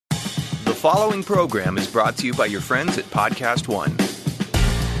following program is brought to you by your friends at Podcast One.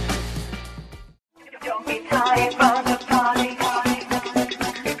 Don't be tired from the party.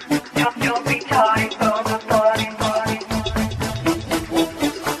 Don't be tired from the party.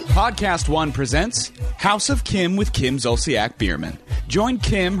 Podcast One presents House of Kim with Kim Zolciak Biermann. Join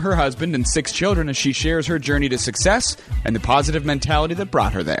Kim, her husband, and 6 children as she shares her journey to success and the positive mentality that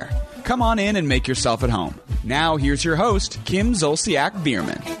brought her there. Come on in and make yourself at home. Now, here's your host, Kim Zolciak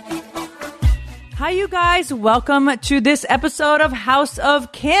Biermann. Hi, you guys. Welcome to this episode of House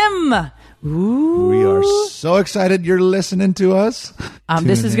of Kim. Ooh. We are so excited you're listening to us.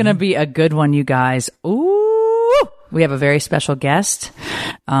 This is going to be a good one, you guys. Ooh. We have a very special guest,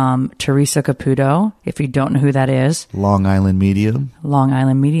 Teresa Caputo. If you don't know who that is. Long Island Medium. Long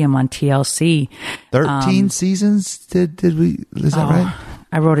Island Medium on TLC. 13 seasons? Did we? Is that right?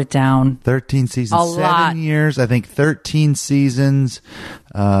 I wrote it down. 13 seasons. A 7 lot. years. I think 13 seasons.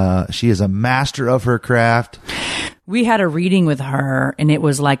 She is a master of her craft. We had a reading with her, and it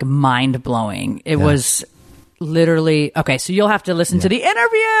was like mind-blowing. It was literally... Okay, so you'll have to listen to the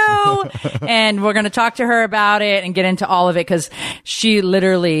interview, and we're going to talk to her about it and get into all of it, because she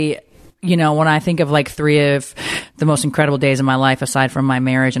literally... You know, when I think of like 3 of the most incredible days of my life, aside from my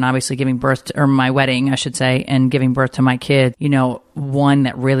marriage and obviously giving birth to, or my wedding, I should say, and giving birth to my kid, you know, one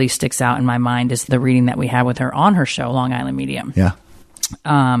that really sticks out in my mind is the reading that we had with her on her show, Long Island Medium. Yeah.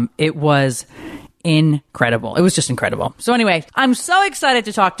 It was incredible. It was just incredible. So anyway, I'm so excited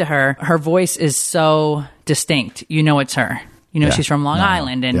to talk to her. Her voice is so distinct. You know it's her. You know, she's from Long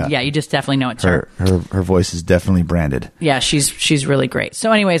Island, and you just definitely know it's her. Her voice is definitely branded. Yeah, she's really great.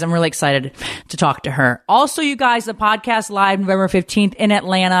 So anyways, I'm really excited to talk to her. Also, you guys, the podcast live November 15th in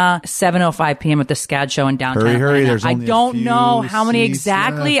Atlanta, 7:05 p.m. at the SCAD show in downtown Hurry, Atlanta. there's only I don't a few know how many seats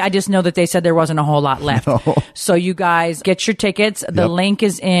exactly. left. I just know that they said there wasn't a whole lot left. No. So you guys get your tickets. The link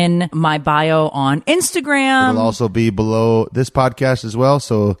is in my bio on Instagram. It'll also be below this podcast as well,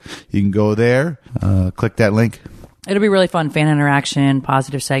 so you can go there, click that link. It'll be really fun. Fan interaction,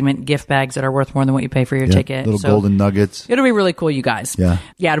 positive segment, gift bags that are worth more than what you pay for your ticket. Little golden nuggets. It'll be really cool, you guys. Yeah,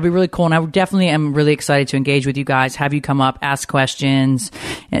 it'll be really cool. And I definitely am really excited to engage with you guys, have you come up, ask questions.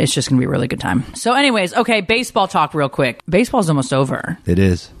 It's just going to be a really good time. So anyways, okay, baseball talk real quick. Baseball's almost over. It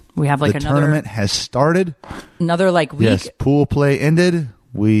is. We have like the another tournament has started. Another like week. Yes, pool play ended.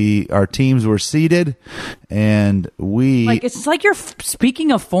 Our teams were seeded, and it's like you're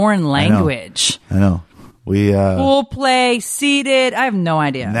speaking a foreign language. I know. Pool play, seeded. I have no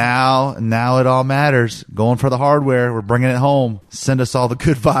idea. Now it all matters. Going for the hardware. We're bringing it home. Send us all the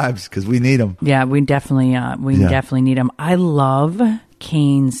good vibes because we need them. Yeah, we definitely need them. I love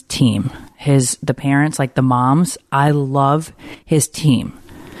Kane's team. The parents, like the moms. I love his team.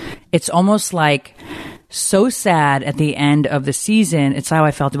 It's almost like so sad at the end of the season. It's how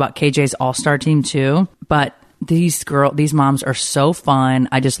I felt about KJ's All-Star team too. But these moms are so fun.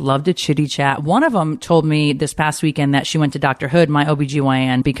 I just love to chitty chat. One of them told me this past weekend that she went to Dr. Hood, my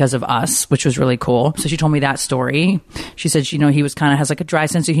OBGYN, because of us, which was really cool. So she told me that story. She said, he has like a dry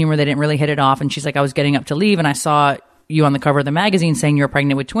sense of humor. They didn't really hit it off. And she's like, I was getting up to leave and I saw you on the cover of the magazine saying you were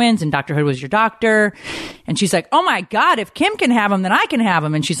pregnant with twins and Dr. Hood was your doctor. And she's like, oh my God, if Kim can have them, then I can have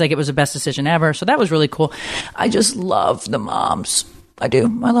them. And she's like, it was the best decision ever. So that was really cool. I just love the moms. I do.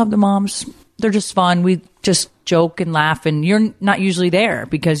 I love the moms. They're just fun. We just joke and laugh, and you're not usually there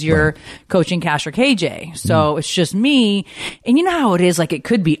because you're coaching Cash or KJ. So it's just me. And you know how it is, like it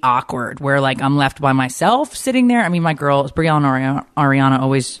could be awkward where like I'm left by myself sitting there. I mean, my girls, Brianna and Ariana,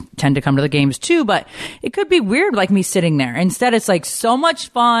 always tend to come to the games too, but it could be weird like me sitting there. Instead, it's like so much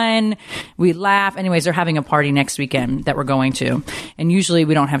fun. We laugh. Anyways, they're having a party next weekend that we're going to. And usually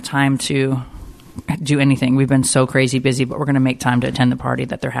we don't have time to do anything. We've been so crazy busy, but we're going to make time to attend the party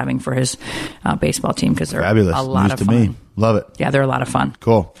that they're having for his baseball team because they're fabulous. A lot News of to fun. Me. Love it. Yeah, they're a lot of fun.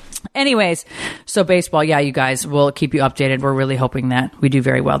 Cool. Anyways, so baseball, you guys, we'll keep you updated. We're really hoping that we do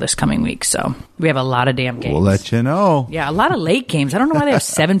very well this coming week. So we have a lot of damn games. We'll let you know. Yeah, a lot of late games. I don't know why they have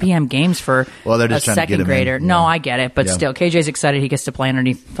 7 p.m. games for they're just a trying to get second 'em grader. in. No, Yeah. I get it. But still, KJ's excited. He gets to play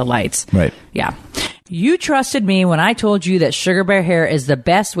underneath the lights. Right. Yeah. You trusted me when I told you that Sugar Bear hair is the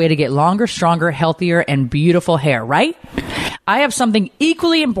best way to get longer, stronger, healthier, and beautiful hair, right? I have something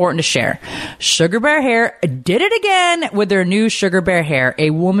equally important to share. Sugar Bear Hair did it again with their new Sugar Bear Hair, a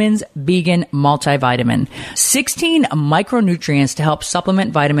woman's vegan multivitamin. 16 micronutrients to help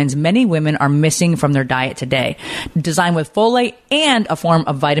supplement vitamins many women are missing from their diet today. Designed with folate and a form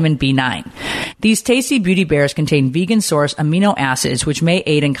of vitamin B9. These tasty beauty bears contain vegan source amino acids, which may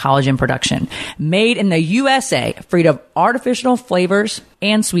aid in collagen production. Made in the USA, freed of artificial flavors,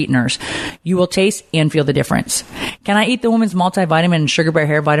 and sweeteners. You will taste and feel the difference. Can I eat the woman's multivitamin and Sugar Bear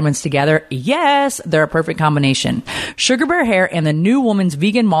hair vitamins together? Yes, they're a perfect combination. Sugar Bear hair and the new woman's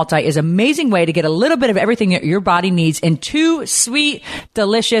vegan multi is an amazing way to get a little bit of everything that your body needs in 2 sweet,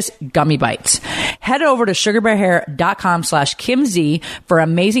 delicious gummy bites. Head over to sugarbearhair.com/KimZ for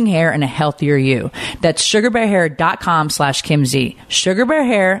amazing hair and a healthier you. That's sugarbearhair.com/KimZ.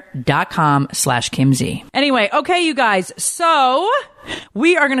 sugarbearhair.com/KimZ. Anyway, okay, you guys. So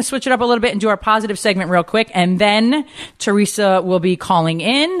we are going to switch it up a little bit and do our positive segment real quick. And then Teresa will be calling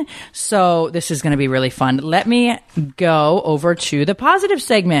in. So this is going to be really fun. Let me go over to the positive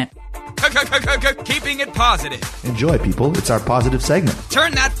segment. Keeping it positive. Enjoy, people. It's our positive segment.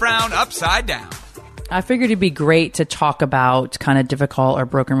 Turn that frown upside down. I figured it'd be great to talk about kind of difficult or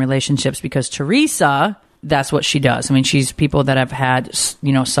broken relationships because Teresa, that's what she does. I mean, she's people that have had,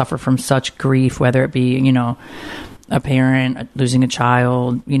 suffer from such grief, whether it be, a parent losing a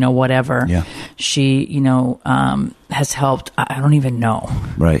child, whatever. Yeah. She, has helped. I don't even know.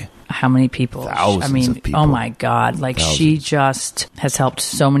 Right. How many people? Thousands of people. Oh my God. Like she just has helped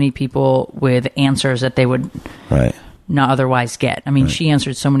so many people with answers that they would not otherwise get. I mean, she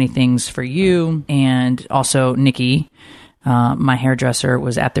answered so many things for you, and also Nikki, my hairdresser,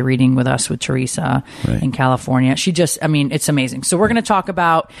 was at the reading with us with Teresa in California. She just, it's amazing. So we're going to talk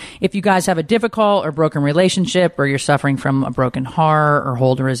about if you guys have a difficult or broken relationship, or you're suffering from a broken heart, or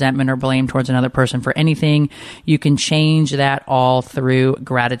hold a resentment or blame towards another person for anything, you can change that all through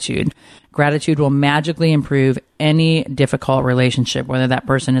gratitude. Gratitude will magically improve any difficult relationship, whether that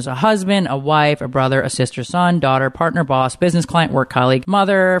person is a husband, a wife, a brother, a sister, son, daughter, partner, boss, business client, work colleague,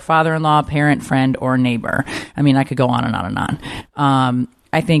 mother, father-in-law, parent, friend, or neighbor. I could go on and on and on.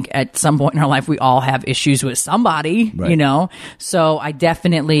 I think at some point in our life, we all have issues with somebody, So I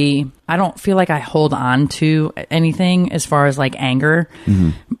don't feel like I hold on to anything as far as like anger. Mm-hmm.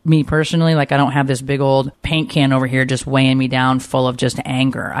 Me personally, like I don't have this big old paint can over here just weighing me down full of just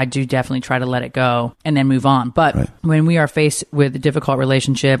anger. I do definitely try to let it go and then move on. But when we are faced with a difficult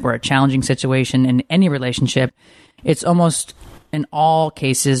relationship or a challenging situation in any relationship, it's almost in all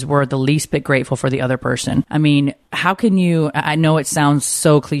cases, we're the least bit grateful for the other person. How can you, I know it sounds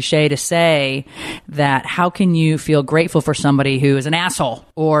so cliche to say that, how can you feel grateful for somebody who is an asshole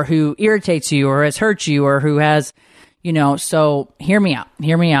or who irritates you or has hurt you or who has, so hear me out,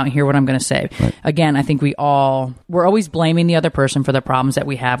 hear what I'm going to say. Right. Again, I think we're always blaming the other person for the problems that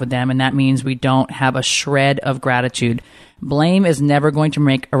we have with them. And that means we don't have a shred of gratitude. Blame is never going to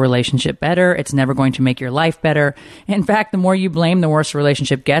make a relationship better. It's never going to make your life better. In fact, the more you blame, the worse the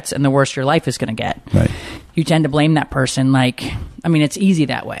relationship gets and the worse your life is going to get. Right. You tend to blame that person. It's easy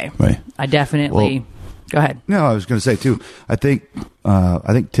that way. Right. I definitely... Go ahead. No, I was going to say too, I think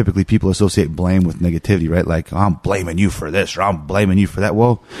typically people associate blame with negativity, right? Like, I'm blaming you for this or I'm blaming you for that.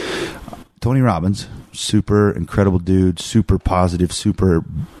 Well, Tony Robbins, super incredible dude, super positive, super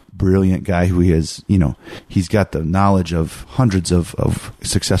brilliant guy who he is, he's got the knowledge of hundreds of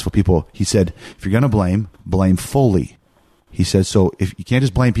successful people. He said, if you're going to blame fully. He says, so if you can't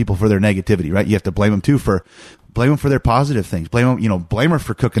just blame people for their negativity, right? You have to blame them too blame them for their positive things. Blame them, blame her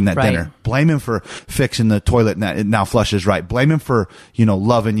for cooking that dinner. Blame him for fixing the toilet and it now flushes right. Blame him for,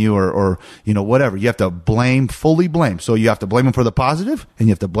 loving you or whatever. You have to fully blame. So you have to blame him for the positive and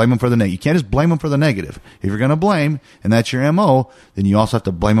you have to blame him for the negative. You can't just blame him for the negative. If you're going to blame and that's your MO, then you also have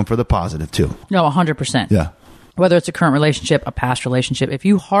to blame him for the positive too. No, 100%. Yeah. Whether it's a current relationship, a past relationship, if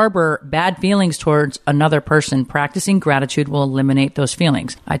you harbor bad feelings towards another person, practicing gratitude will eliminate those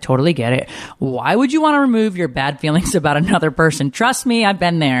feelings. I totally get it. Why would you want to remove your bad feelings about another person? Trust me, I've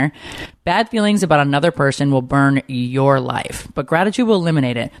been there. Bad feelings about another person will burn your life, but gratitude will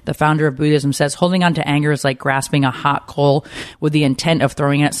eliminate it. The founder of Buddhism says holding on to anger is like grasping a hot coal with the intent of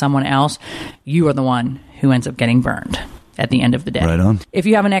throwing it at someone else. You are the one who ends up getting burned at the end of the day. Right on. If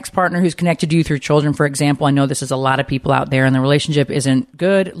you have an ex-partner who's connected to you through children, for example, I know this is a lot of people out there and the relationship isn't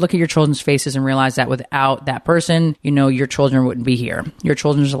good. Look at your children's faces and realize that without that person, your children wouldn't be here. Your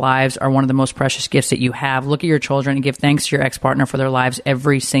children's lives are one of the most precious gifts that you have. Look at your children and give thanks to your ex-partner for their lives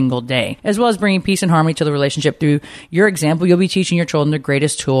every single day, as well as bringing peace and harmony to the relationship through your example. You'll be teaching your children the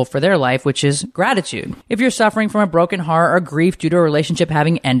greatest tool for their life, which is gratitude. If you're suffering from a broken heart or grief due to a relationship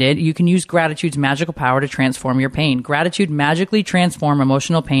having ended, you can use gratitude's magical power to transform your pain. Gratitude magically transform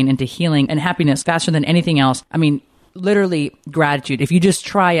emotional pain into healing and happiness faster than anything else. Literally gratitude. If you just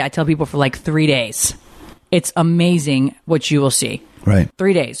try it, I tell people for like 3 days, it's amazing what you will see. Right.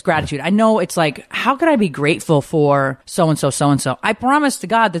 3 days. Gratitude. I know it's like, how could I be grateful for so-and-so, so-and-so? I promise to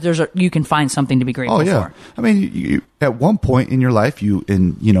God that you can find something to be grateful for. You, at one point in your life,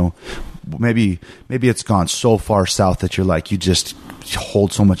 maybe it's gone so far south that you're like, you just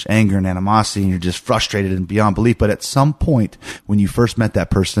hold so much anger and animosity, and you're just frustrated and beyond belief. But at some point, when you first met that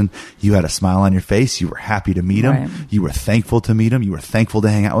person, you had a smile on your face. You were happy to meet Right. him. You were thankful to meet him. You were thankful to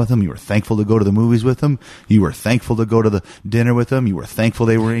hang out with him. You were thankful to go to the movies with him. You were thankful to go to the dinner with him. You were thankful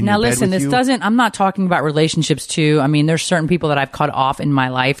they were in Now your bed listen, with this you. doesn't, I'm not talking about relationships too. I mean, there's certain people that I've cut off in my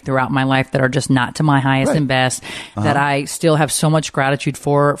life, throughout my life, that are just not to my highest Right. and best, that I still have so much gratitude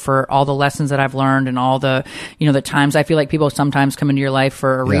for all the lessons that I've learned, and all the, the times I feel like people sometimes come into your life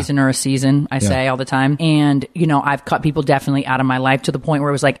for a reason or a season, I say all the time. And, I've cut people definitely out of my life to the point where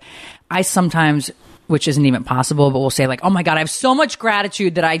it was like, I sometimes, which isn't even possible, but we'll say like, oh my God, I have so much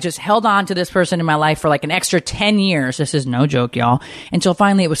gratitude that I just held on to this person in my life for like an extra 10 years. This is no joke, y'all. Until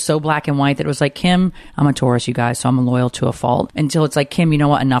finally it was so black and white that it was like, Kim, I'm a Taurus, you guys, so I'm loyal to a fault. Until it's like, Kim, you know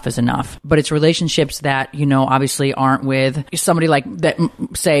what? Enough is enough. But it's relationships that, obviously aren't with somebody like that,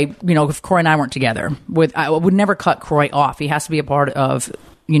 say, if Croy and I weren't together, I would never cut Croy off. He has to be a part of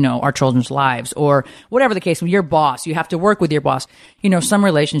our children's lives, or whatever the case. Your boss, you have to work with your boss. Some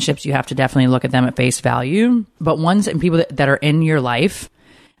relationships, you have to definitely look at them at face value, but ones and people that are in your life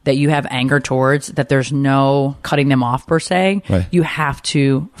that you have anger towards, that there's no cutting them off per se, Right. you have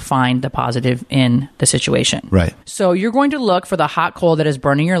to find the positive in the situation. Right. So you're going to look for the hot coal that is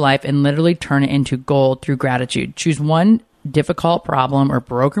burning your life and literally turn it into gold through gratitude. Choose one difficult problem or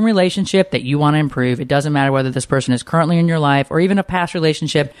broken relationship that you want to improve. It doesn't matter whether this person is currently in your life or even a past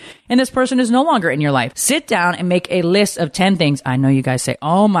relationship and this person is no longer in your life. Sit down and make a list of 10 things. I know you guys say,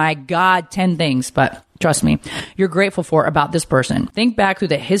 oh my God, 10 things, but trust me, you're grateful for about this person. Think back through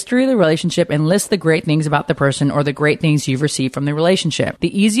the history of the relationship and list the great things about the person or the great things you've received from the relationship.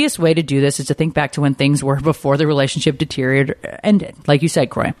 The easiest way to do this is to think back to when things were before the relationship deteriorated or ended. Like you said,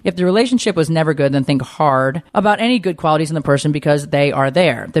 Croy. If the relationship was never good, then think hard about any good qualities in the person because they are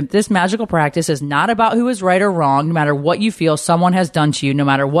there. This magical practice is not about who is right or wrong. No matter what you feel someone has done to you, no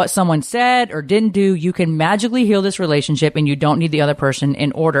matter what someone said or didn't do, you can magically heal this relationship and you don't need the other person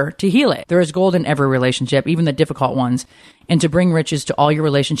in order to heal it. There is gold in every relationship, even the difficult ones. And to bring riches to all your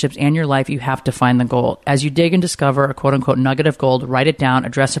relationships and your life, you have to find the gold. As you dig and discover a quote unquote nugget of gold, write it down,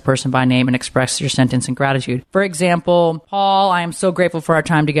 address a person by name, and express your sentence in gratitude. For example, Paul, I am so grateful for our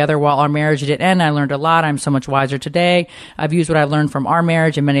time together. While our marriage didn't end, I learned a lot. I'm so much wiser today. I've used what I've learned from our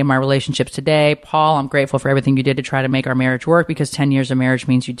marriage in many of my relationships today. Paul, I'm grateful for everything you did to try to make our marriage work because 10 years of marriage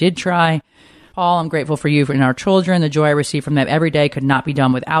means you did try. Paul, I'm grateful for you and our children. The joy I receive from them every day could not be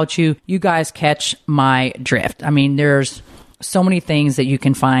done without you. You guys catch my drift. I mean, there's so many things that you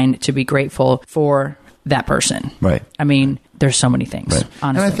can find to be grateful for that person. Right. I mean, there's so many things, Right.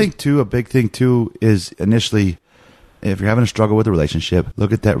 honestly. And I think, too, a big thing, too, is initially, if you're having a struggle with a relationship,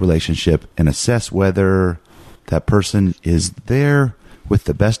 look at that relationship and assess whether that person is there with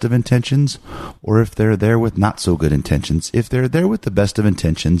the best of intentions or if they're there with not so good intentions. If they're there with the best of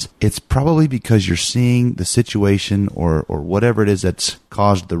intentions, it's probably because you're seeing the situation or whatever it is that's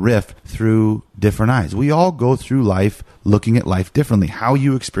caused the rift through different eyes. We all go through life looking at life differently. How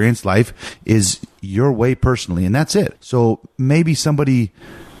you experience life is your way personally, and that's it. So maybe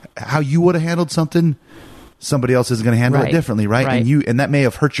how you would have handled something, somebody else is going to handle it differently, right? And that may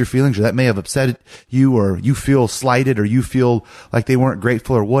have hurt your feelings, or that may have upset you, or you feel slighted, or you feel like they weren't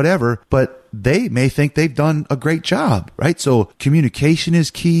grateful or whatever, but they may think they've done a great job, right? So communication is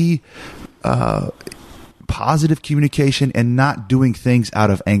key. Positive communication and not doing things out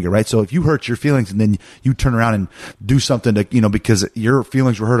of anger, right? So if you hurt your feelings and then you turn around and do something to, because your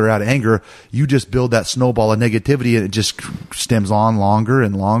feelings were hurt or out of anger, you just build that snowball of negativity and it just stems on longer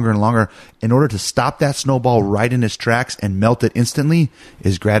and longer and longer. In order to stop that snowball right in its tracks and melt it instantly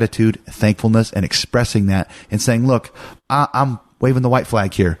is gratitude, thankfulness, and expressing that and saying, look, I'm waving the white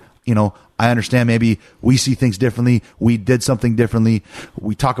flag here. I understand maybe we see things differently. We did something differently.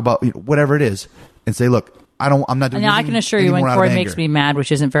 We talk about whatever it is and say, look, I'm not doing. Now I can assure you, when Corey makes me mad,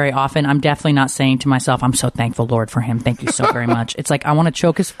 which isn't very often, I'm definitely not saying to myself, "I'm so thankful, Lord, for him. Thank you so very much." It's like I want to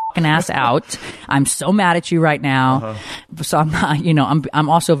choke his fucking ass out. I'm so mad at you right now. So I'm not. I'm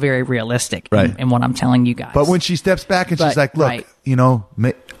also very realistic in what I'm telling you guys. But when she steps back and she's like, "Look,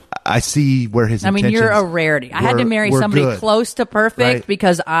 I see where his." I mean, you're a rarity. I had to marry somebody close to perfect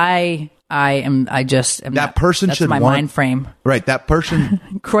because I am that person that's should my mind frame. Right. That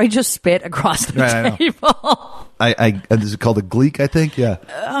person. Croy just spit across the table. Is it called a gleek, I think? Yeah.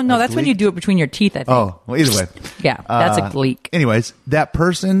 Oh, no, that's when you do it between your teeth, I think. Oh, well, either way. Yeah, that's a gleek. Anyways, that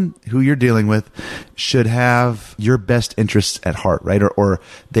person who you're dealing with should have your best interests at heart, right? Or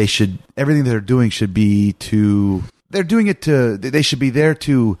they should, everything they're doing should be they should be there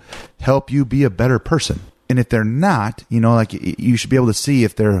to help you be a better person. And if they're not, like you should be able to see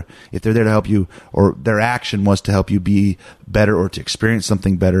if they're there to help you, or their action was to help you be better, or to experience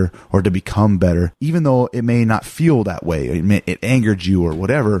something better, or to become better, even though it may not feel that way. It angered you or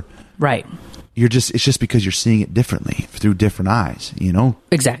whatever. Right. It's just because you're seeing it differently through different eyes,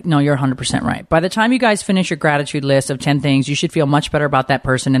 Exactly. No, you're 100% right. By the time you guys finish your gratitude list of 10 things, you should feel much better about that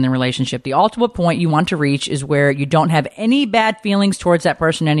person and the relationship. The ultimate point you want to reach is where you don't have any bad feelings towards that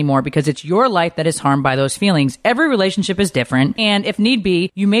person anymore, because it's your life that is harmed by those feelings. Every relationship is different, and if need be,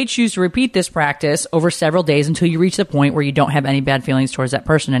 you may choose to repeat this practice over several days until you reach the point where you don't have any bad feelings towards that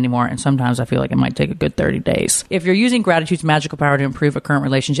person anymore. And sometimes I feel like it might take a good 30 days. If you're using gratitude's magical power to improve a current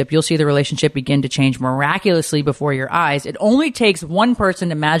relationship, you'll see the relationship begin to change miraculously before your eyes. It only takes one person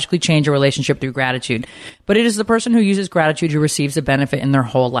to magically change a relationship through gratitude, but it is the person who uses gratitude who receives the benefit in their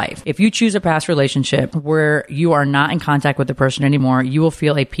whole life. If you choose a past relationship where you are not in contact with the person anymore, you will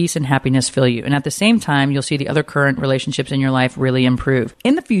feel a peace and happiness fill you. And at the same time, you'll see the other current relationships in your life really improve.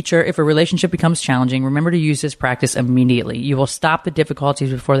 In the future, if a relationship becomes challenging, remember to use this practice immediately. You will stop the difficulties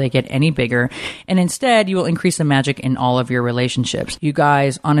before they get any bigger, and instead you will increase the magic in all of your relationships. You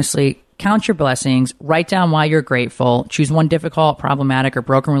guys, honestly, count your blessings, write down why you're grateful, choose one difficult, problematic, or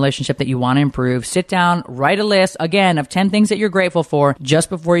broken relationship that you want to improve, sit down, write a list, again, of 10 things that you're grateful for.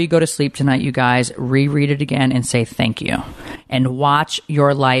 Just before you go to sleep tonight, you guys, reread it again and say thank you. And watch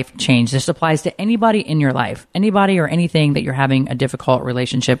your life change. This applies to anybody in your life, anybody or anything that you're having a difficult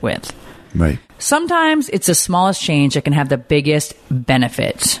relationship with. Right. Sometimes it's the smallest change that can have the biggest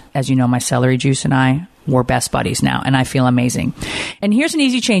benefits. As you know, my celery juice and I, we're best buddies now, and I feel amazing. And here's an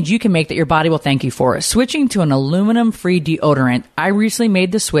easy change you can make that your body will thank you for. Switching to an aluminum-free deodorant. I recently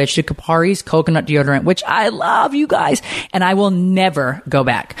made the switch to Kapari's coconut deodorant, which I love, you guys, and I will never go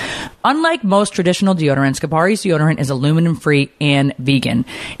back. Unlike most traditional deodorants, Kapari's deodorant is aluminum-free and vegan.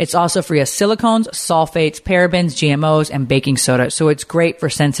 It's also free of silicones, sulfates, parabens, GMOs, and baking soda, so it's great for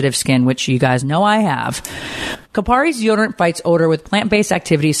sensitive skin, which you guys know I have. Kapari's deodorant fights odor with plant-based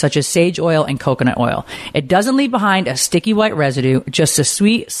activities such as sage oil and coconut oil. It doesn't leave behind a sticky white residue, just a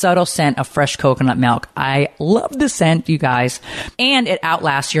sweet, subtle scent of fresh coconut milk. I love the scent, you guys. And it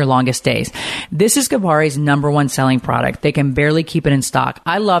outlasts your longest days. This is Kapari's #1 selling product. They can barely keep it in stock.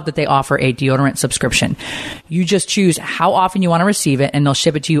 I love that they offer a deodorant subscription. You just choose how often you want to receive it, and they'll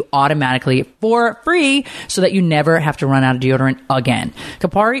ship it to you automatically for free so that you never have to run out of deodorant again.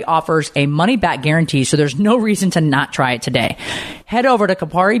 Kapari offers a money-back guarantee, so there's no reason to not try it today. Head over to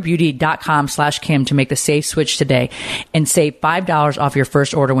KapariBeauty.com/Kim to make the safe switch today and save $5 off your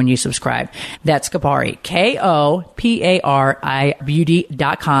first order when you subscribe. That's Kapari, KOPARI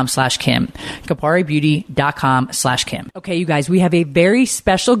Beauty.com/Kim. KapariBeauty.com/Kim. Okay, you guys, we have a very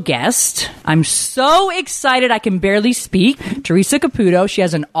special guest. I'm so excited I can barely speak. Teresa Caputo. She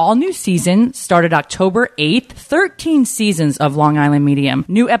has an all-new season, started October 8th. 13 seasons of Long Island Medium.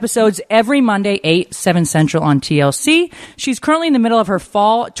 New episodes every Monday, 8, 7 Central on TLC. She's currently in the middle of her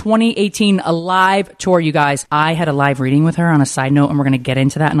fall 2018 live tour, you guys. I had a live reading with her on a side note, and we're going to get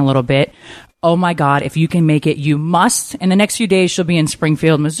into that in a little bit. Oh my God, if you can make it, you must. In the next few days, she'll be in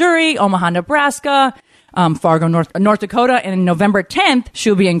Springfield, Missouri, Omaha, Nebraska, Fargo, North Dakota, and November 10th,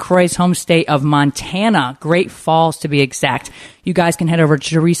 she'll be in Croy's home state of Montana. Great Falls, to be exact. You guys can head over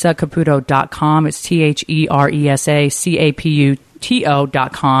to TeresaCaputo.com. It's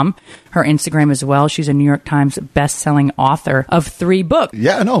TheresaCaputo.com. Her Instagram as well. She's a New York Times best-selling author of 3 books.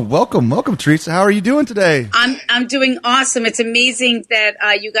 Yeah, no, welcome, Teresa. How are you doing today? I'm doing awesome. It's amazing that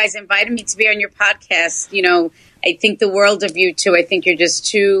you guys invited me to be on your podcast. You know, I think the world of you two. I think you're just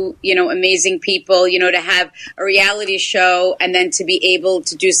two, amazing people, to have a reality show and then to be able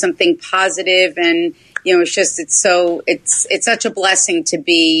to do something positive and, it's such a blessing to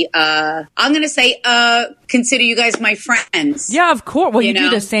be, I'm going to say, consider you guys my friends. Yeah, of course. Well, you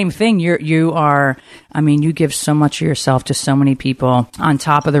do the same thing. You give so much of yourself to so many people on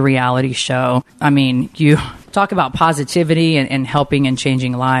top of the reality show. I mean, you talk about positivity and helping and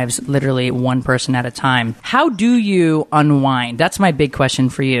changing lives, literally one person at a time. How do you unwind? That's my big question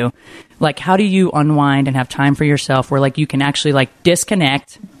for you. Like, how do you unwind and have time for yourself where, like, you can actually, like,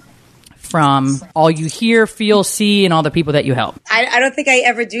 disconnect from all you hear, feel, see, and all the people that you help? I don't think I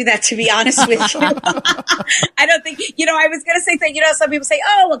ever do that, to be honest with you. I don't think, I was going to say that, some people say,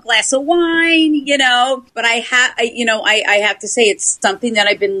 oh, a glass of wine, but I have to say it's something that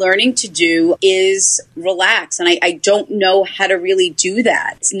I've been learning to do is relax. And I don't know how to really do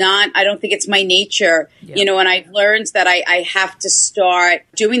that. It's not, I don't think it's my nature, and I've learned that I have to start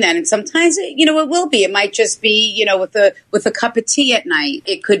doing that. And sometimes, it will be, it might just be, with a cup of tea at night.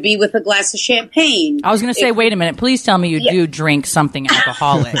 It could be with a glass glass of champagne. I was going to say, wait a minute. Please tell me you do drink something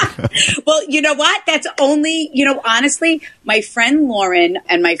alcoholic. Well, you know what? That's only, honestly, my friend Lauren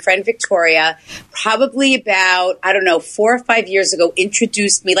and my friend Victoria, probably about, I don't know, 4 or 5 years ago,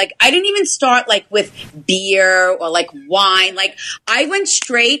 introduced me. Like, I didn't even start like with beer or like wine. Like, I went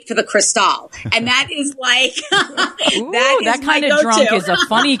straight for the Cristal. And that is like, Ooh, that kind of drunk is a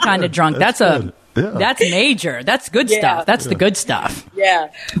funny kind of drunk. That's major. That's good stuff. That's the good stuff.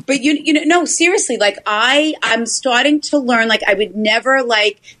 Yeah. But no, seriously, like I'm starting to learn, like I would never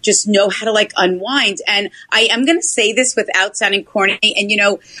like just know how to like unwind. And I am going to say this without sounding corny. And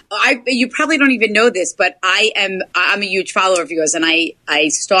you probably don't even know this, but I'm a huge follower of yours, and I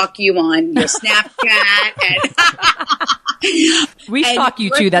stalk you on your Snapchat and we stalk you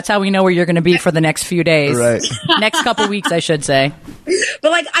too. That's how we know where you're going to be for the next few days. Right. Next couple weeks, I should say.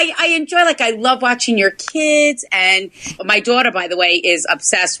 But like I enjoy, like I love watching your kids, and my daughter, by the way, is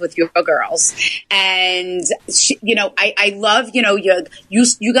obsessed with your girls, and she, I love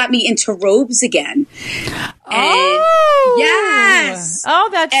you got me into robes again. Oh yes! Oh,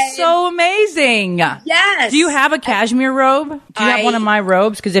 that's so amazing. Yes. Do you have a cashmere robe? Do you have one of my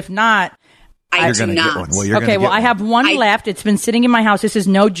robes? Because if not. I do not. I have one left. It's been sitting in my house. This is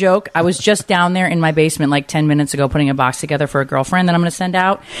no joke. I was just down there in my basement like 10 minutes ago putting a box together for a girlfriend that I'm going to send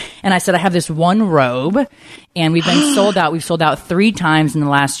out. And I said, I have this one robe, and we've been sold out. We've sold out 3 times in the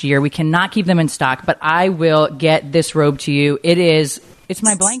last year. We cannot keep them in stock, but I will get this robe to you. It's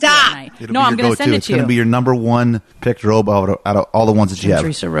my blanket at night. I'm going to send it to you. It's going to be your number one picked robe out of all the ones that you have.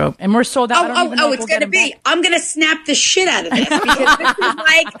 Teresa robe. And we're sold out. It's going to be. I'm going to snap the shit out of this because this is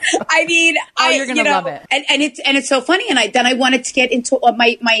like, you're going to love it. And it's so funny. And then I wanted to get into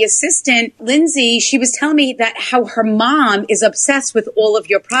my assistant, Lindsay. She was telling me that how her mom is obsessed with all of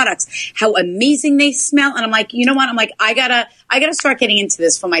your products, how amazing they smell. And I'm like, you know what? I'm like, I gotta start getting into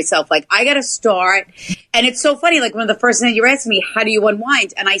this for myself. Like, I gotta start. And it's so funny. Like, one of the first things you're asking me, how do you unwind?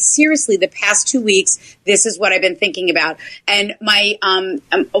 And I seriously, the past 2 weeks, this is what I've been thinking about. And my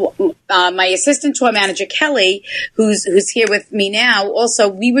assistant tour manager, Kelly, who's here with me now, also,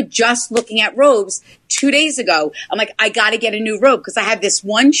 we were just looking at robes 2 days ago. I'm like, I got to get a new robe because I have this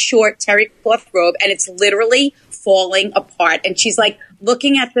one short terry cloth robe and it's literally falling apart. And she's like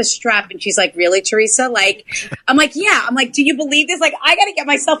looking at the strap and she's like, really, Teresa? Like, I'm like, yeah. I'm like, do you believe this? Like, I got to get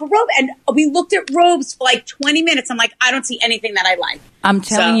myself a robe. And we looked at robes for like 20 minutes. I'm like, I don't see anything that I like. I'm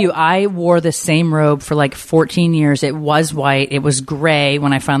telling you, I wore the same robe for like 14 years. It was white. It was gray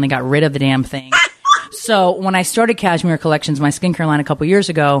when I finally got rid of the damn thing. So when I started Cashmere Collections, my skincare line a couple years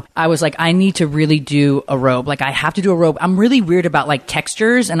ago, I was like, I need to really do a robe. Like, I have to do a robe. I'm really weird about like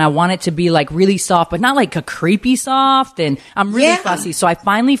textures, and I want it to be like really soft, but not like a creepy soft. And I'm really fussy. So I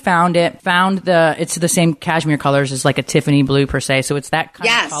finally found it's the same cashmere colors as like a Tiffany blue per se. So it's that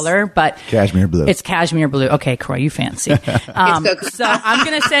kind of color, but cashmere blue. It's cashmere blue. Okay, Croy, you fancy. So I'm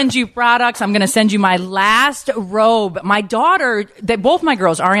going to send you products. I'm going to send you my last robe. My daughter, both my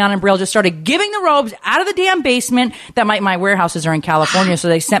girls, Ariana and Brielle, just started giving the robes out of the damn basement. That my warehouses are in California, so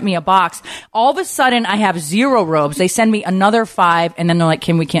they sent me a box. All of a sudden, I have 0 robes. They send me another 5, and then they're like,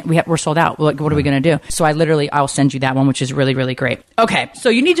 we're sold out. We're like, what are we going to do? So I'll send you that one, which is really, really great. Okay, so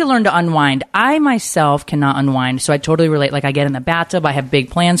you need to learn to unwind. I myself cannot unwind, so I totally relate. Like, I get in the bathtub. I have big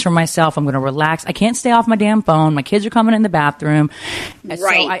plans for myself. I'm going to relax. I can't stay off my damn phone. My kids are coming in the bathroom. Right. So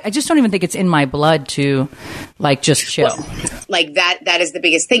I just don't even think it's in my blood to, like, just chill. Well, like, that is the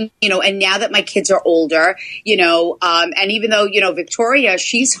biggest thing, and now that my kids are older, and even though, Victoria,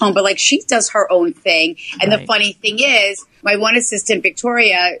 she's home, but like she does her own thing. And the funny thing is, my one assistant,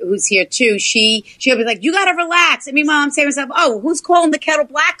 Victoria, who's here too, she'll be like, you got to relax. And meanwhile, I'm saying to myself, oh, who's calling the kettle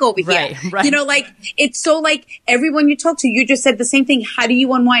black over here? Right. Like, it's so like everyone you talk to, you just said the same thing. How do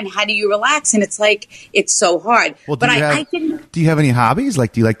you unwind? How do you relax? And it's like, it's so hard. Well, do you have any hobbies?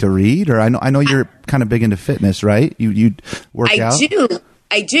 Like, do you like to read? Or I know you're kind of big into fitness, right? You work out?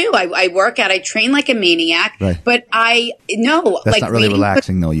 I do. I work out. I train like a maniac. Right. But that's not really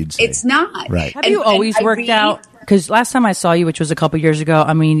relaxing, though, you'd say. It's not. Right. Have you always worked out? Because last time I saw you, which was a couple years ago,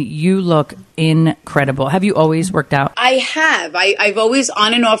 I mean, you look incredible. Have you always worked out? I have. I've always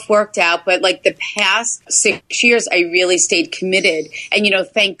on and off worked out, but like the past 6 years, I really stayed committed. And,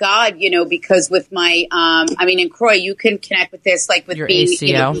 thank God, because with my, and Croy, you can connect with this, like with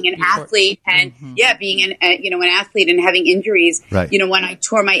being an athlete and being an athlete and having injuries. Right. When I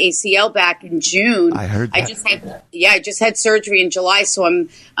tore my ACL back in June, I heard that. I just had surgery in July. So I'm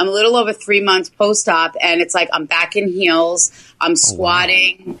a little over 3 months post-op, and it's like, I'm back in heels. I'm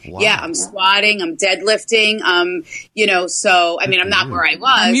squatting. Wow. Yeah, I'm squatting. squatting, I'm deadlifting, so, I mean, I'm not where I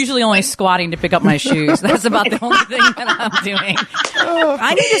was. I'm usually only squatting to pick up my shoes. That's about the only thing that I'm doing.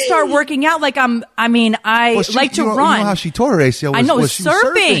 I need to start working out. Like I Well, like to you run. know how she tore her ACL? I know, she was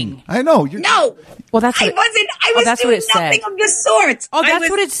surfing. I know. No. Well, that's I what, wasn't. I was that's what doing it said. nothing of the sort. Oh, that's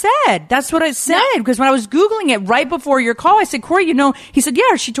what it said. That's what it said. Because when I was Googling it right before your call, I said, Corey, he said,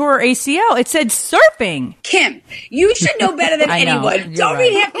 yeah, she tore her ACL. It said surfing. Kim, you should know better than I know. anyone. You're Don't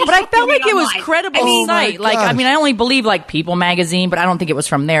right. read half But I felt like it was online. credible I mean, site. Like, I gosh. only believe like People magazine, but I don't think it was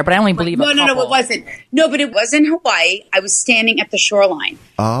from there. But I only believe No, a couple. it wasn't. No, but it was in Hawaii. I was standing at the shoreline.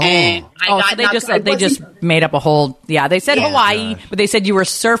 Oh. And I got so they knocked- just I they just wasn't- made up a whole. Yeah, they said Yeah. Hawaii, but they said you were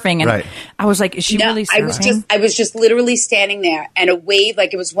surfing, and Right. I was like, is she No, really surfing? I was just literally standing there, and a wave,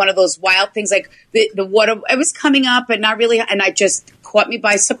 like it was one of those wild things, like the water. It was coming up, but not really, and I just caught me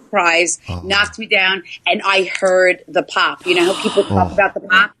by surprise, knocked me down, and I heard the pop. You know how people talk about the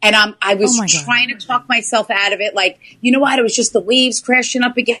pop, and I was Oh my God. trying to talk myself out of it, like, you know what? It was just the waves crashing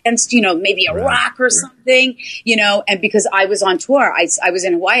up against, maybe a rock or something, and because I was on tour, I was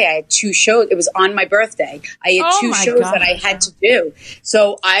in Hawaii. I had 2 shows. It was on my birthday. I had Oh 2 my shows God. that I had to do.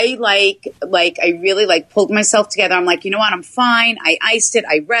 So I I really pulled myself together. I'm like, you know what? I'm fine. I iced it.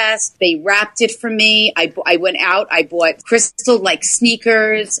 I rest. They wrapped it for me. I went out. I bought crystal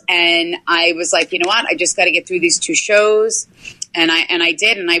sneakers, and I was like, you know what? I just got to get through these 2 shows. And I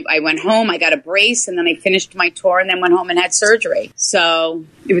did, and I went home, I got a brace, and then I finished my tour and then went home and had surgery. So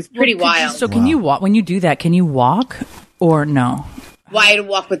it was pretty wild. So can you walk when you do that? Can you walk or no? Why I had to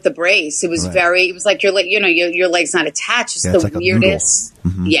walk with the brace? It was it was like your leg's not attached. It's Yeah, the it's like a weirdest.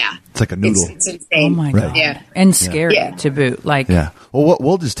 Yeah. It's like a noodle. It's insane. Oh my Right. God! Yeah. And scary Yeah. to boot. Like, Yeah. Well,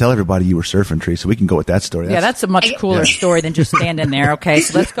 we'll just tell everybody you were surfing, Tree, so we can go with that story. yeah, that's a much cooler story than just standing there. Okay,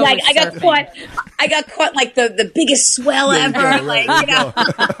 so let's go. Like with I got surfing. caught like the biggest swell ever. I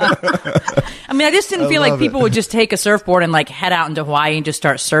mean, I just didn't feel like people would just take a surfboard and head out into Hawaii and just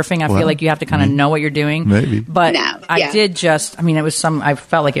start surfing. I feel like you have to kind of know what you're doing. Maybe. But No, I yeah. did just, it was I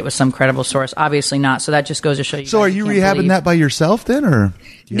felt like it was some credible source. Obviously not. So that just goes to show you. So guys are you can't rehabbing believe- that by yourself then, or?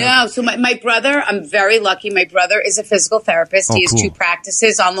 No, so my brother, I'm very lucky. My brother is a physical therapist. Oh, He has cool. 2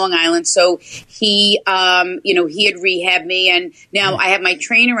 practices on Long Island. So he, he had rehabbed me, and now I have my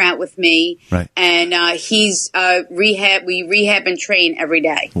trainer out with me. Right. And he's rehab. We rehab and train every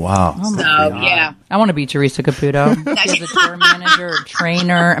day. Wow. Oh So yeah. I want to be Teresa Caputo. She was a tour manager, a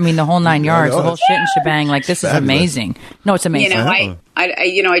trainer. The whole 9 yards, the whole shit and shebang. This is Fabulous. amazing. No, it's amazing.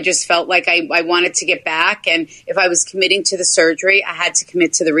 I just felt like I wanted to get back, and if I was committing to the surgery, I had to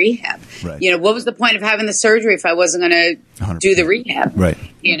commit to the rehab. Right. What was the point of having the surgery if I wasn't going to 100%. do the rehab? Right.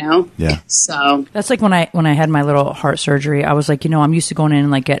 Yeah. So That's like when I had my little heart surgery. I was like, I'm used to going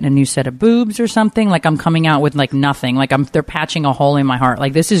in and getting a new set of boobs or something. Like I'm coming out with nothing. They're patching a hole in my heart.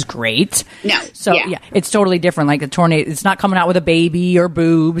 This is great. No. So Yeah. it's totally different. Like the tornado, it's not coming out with a baby or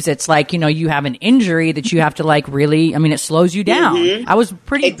boobs. It's you have an injury that you have to really. It slows you down. I was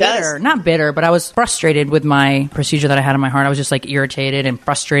pretty It does. bitter, not bitter, but I was frustrated with my procedure that I had in my heart. I was just irritated and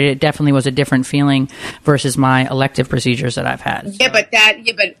frustrated. It definitely was a different feeling versus my elective procedures that I've had. Yeah,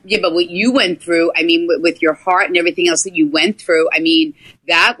 but what you went through, with your heart and everything else that you went through,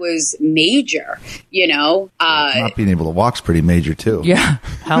 that was major, Not being able to walk's pretty major too. Yeah.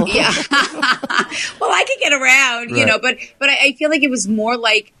 Hell. Yeah. Well, I could get around, but I feel like it was more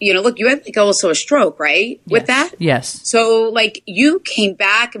look, you had also a stroke, right? With that? Yes. So you came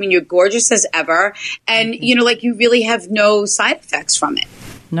back, you're gorgeous as ever, and you really have no side effects from it.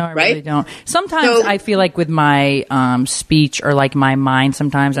 No, I Right? really don't. Sometimes So- I feel like with my speech or my mind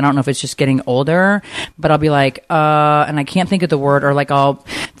sometimes, I don't know if it's just getting older, but I'll be and I can't think of the word, or I'll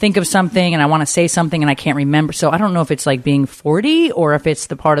think of something and I want to say something and I can't remember. So I don't know if it's being 40 or if it's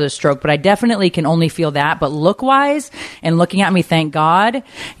the part of the stroke, but I definitely can only feel that. But look-wise and looking at me, thank God,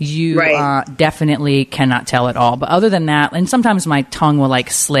 you Right. definitely cannot tell at all. But other than that, and sometimes my tongue will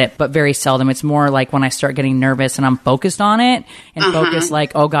slip, but very seldom. It's more when I start getting nervous and I'm focused on it and focused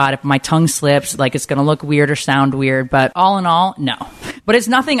oh God, if my tongue slips, it's going to look weird or sound weird. But all in all, no. But it's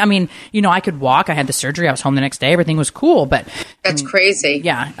nothing. I could walk. I had the surgery. I was home the next day. Everything was cool. But That's crazy.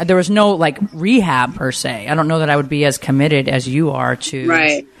 yeah, there was no rehab per se. I don't know that I would be as committed as you are to.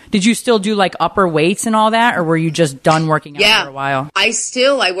 Right. Did you still do upper weights and all that, or were you just done working out for a while? I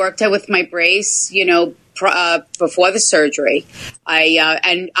worked out with my brace, before the surgery.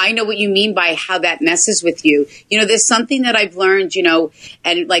 And I know what you mean by how that messes with you. There's something that I've learned,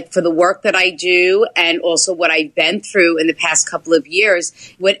 and for the work that I do and also what I've been through in the past couple of years,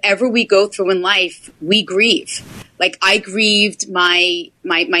 whatever we go through in life, we grieve. like I grieved my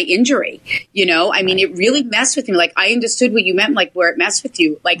injury, you know? I mean, it really messed with me. Like I understood what you meant, like where it messed with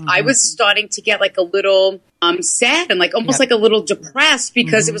you. Like I was starting to get like a little sad and like almost like a little depressed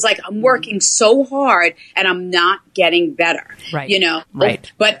because it was like I'm working so hard and I'm not getting better, you know?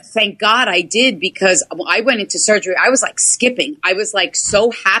 Right. But thank God I did, because I went into surgery. I was like skipping. I was like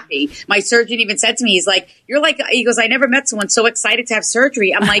so happy. My surgeon even said to me, he's like, he goes, I never met someone so excited to have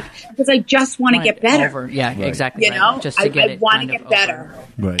surgery. I'm like, because I just want to get better. Yeah, exactly. You know, just to get I want to get better.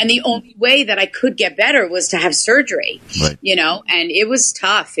 And the only way that I could get better was to have surgery, you know, and it was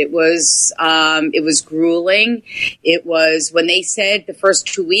tough. It was grueling. It was when they said the first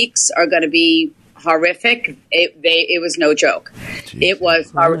 2 weeks are going to be horrific. It was no joke. Jeez. It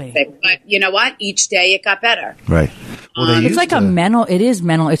was horrific. But you know what? Each day it got better. Right. Well, it's like it is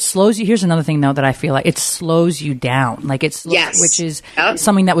mental. It slows you. Here's another thing though that I feel like it slows you down. Like which is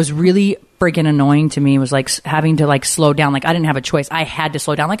something that was really freaking annoying to me, was like having to like slow down. Like I didn't have a choice. I had to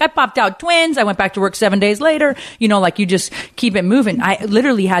slow down. Like I popped out twins. I went back to work 7 days later. You know, like you just keep it moving. I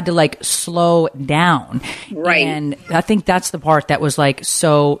literally had to like slow down. Right. And I think that's the part that was like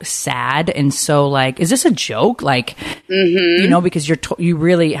so sad and so like, is this a joke? Like, you know, because you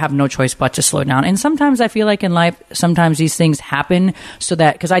really have no choice but to slow down. And sometimes I feel like in life, sometimes these things happen so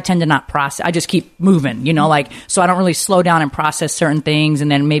that, because I tend to not process, I just keep moving, you know, like, so I don't really slow down and process certain things. And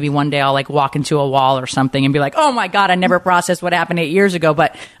then maybe one day I'll like walk into a wall or something and be like, oh my God, I never processed what happened 8 years ago.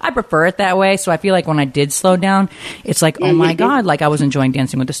 But I prefer it that way. So I feel like when I did slow down, it's like, oh my God, like I was enjoying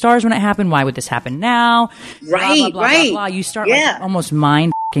Dancing with the Stars when it happened. Why would this happen now? Right, blah, blah, blah, right. blah, blah. You start like almost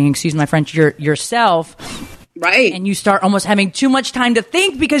mind f***ing, excuse my French, yourself. Right. And you start almost having too much time to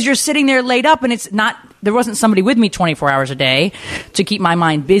think because you're sitting there laid up and there wasn't somebody with me 24 hours a day to keep my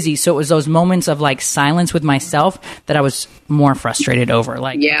mind busy. So it was those moments of like silence with myself that I was more frustrated over.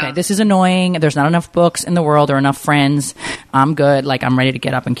 Like, okay, this is annoying. There's not enough books in the world or enough friends. I'm good. Like I'm ready to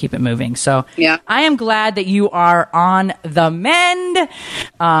get up and keep it moving. So I am glad that you are on the mend.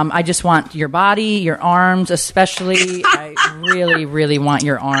 I just want your body, your arms, especially. I really, really want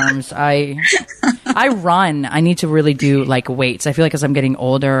your arms. I run. I need to really do like weights. I feel like as I'm getting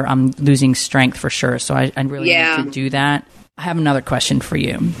older, I'm losing strength for sure. So I really need to do that. I have another question for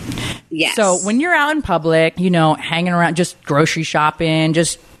you. Yes. So when you're out in public, you know, hanging around, just grocery shopping,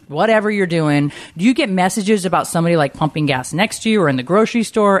 just whatever you're doing, do you get messages about somebody like pumping gas next to you or in the grocery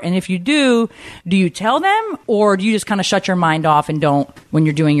store? And if you do you tell them, or do you just kind of shut your mind off and don't, when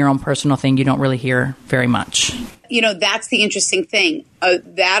you're doing your own personal thing, you don't really hear very much? You know, that's the interesting thing.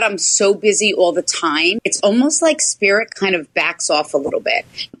 That I'm so busy all the time. It's almost like spirit kind of backs off a little bit.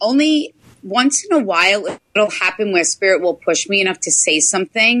 Only once in a while, it'll happen where spirit will push me enough to say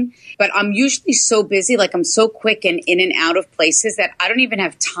something. But I'm usually so busy, like I'm so quick and in and out of places that I don't even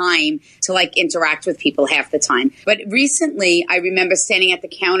have time to like interact with people half the time. But recently, I remember standing at the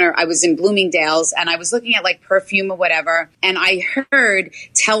counter. I was in Bloomingdale's and I was looking at like perfume or whatever. And I heard,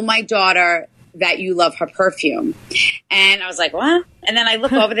 tell my daughter that you love her perfume. And I was like, what? And then I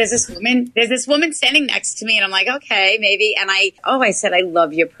look over, there's this woman standing next to me, and I'm like, okay, maybe. And I said, I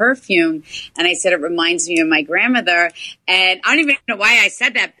love your perfume. And I said, it reminds me of my grandmother. And I don't even know why I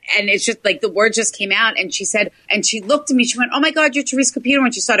said that. And it's just like the word just came out. And she said, and she looked at me, she went, oh my God, you're Therese Caputo.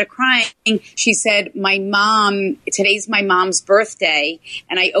 And she started crying. She said, today's my mom's birthday.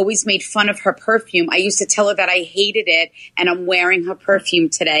 And I always made fun of her perfume. I used to tell her that I hated it. And I'm wearing her perfume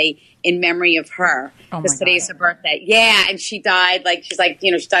today in memory of her, because today's her birthday. Yeah. And she died she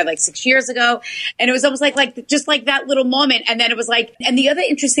died like 6 years ago. And it was almost like just like that little moment. And then it was like, and the other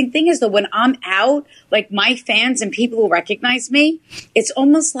interesting thing is though, when I'm out, like my fans and people who recognize me, it's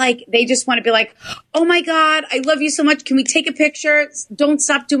almost like they just want to be like, oh my God, I love you so much. Can we take a picture? Don't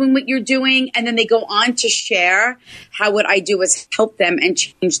stop doing what you're doing. And then they go on to share how what I do is help them and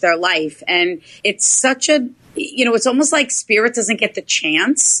change their life. And it's such it's almost like spirit doesn't get the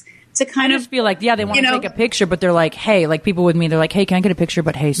chance to kind of feel like, they want to take a picture, but they're like, hey, like people with me, they're like, hey, can I get a picture?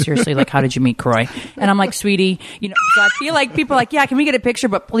 But hey, seriously, like, how did you meet Croy? And I'm like, sweetie, so I feel like people are like, yeah, can we get a picture?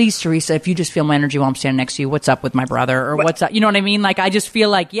 But please, Teresa, if you just feel my energy while I'm standing next to you, what's up with my brother? Or what's up? You know what I mean? Like, I just feel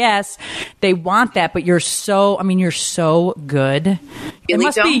like, yes, they want that, but you're so good. Really, it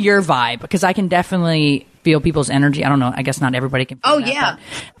must be your vibe, because I can definitely feel people's energy. I don't know. I guess not everybody can feel that. Yeah.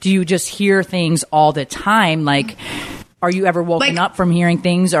 Do you just hear things all the time? Like, are you ever woken up from hearing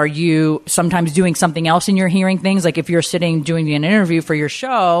things? Are you sometimes doing something else and you're hearing things? Like if you're sitting doing an interview for your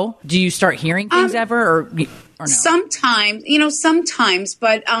show, do you start hearing things ever or no? Sometimes,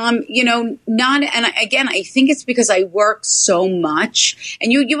 but, not. And again, I think it's because I work so much.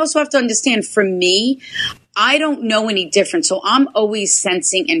 And you also have to understand, for me, I don't know any different. So I'm always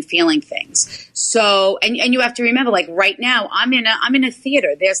sensing and feeling things. So, and you have to remember, like right now, I'm in a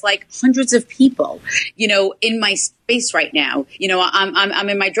theater. There's like hundreds of people, in my space right now. I'm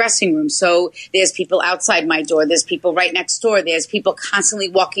in my dressing room. So there's people outside my door. There's people right next door. There's people constantly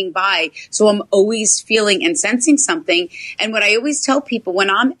walking by. So I'm always feeling and sensing something. And what I always tell people when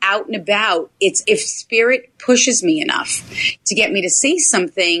I'm out and about, it's if spirit pushes me enough to get me to say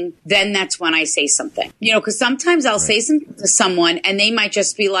something, then that's when I say something. Because sometimes I'll say something to someone and they might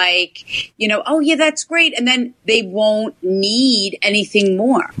just be like, oh yeah, that's great. And then they won't need anything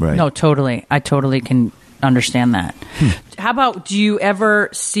more. Right. No, totally. I totally can understand that. How about, do you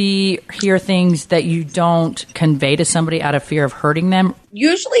ever hear things that you don't convey to somebody out of fear of hurting them?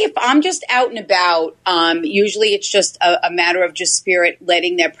 Usually if I'm just out and about, usually it's just a matter of just spirit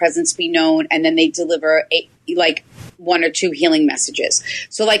letting their presence be known, and then they deliver one or two healing messages.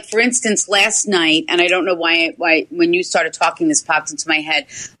 So like, for instance, last night, and I don't know why when you started talking, this popped into my head.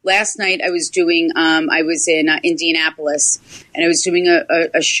 Last night I was in Indianapolis, and I was doing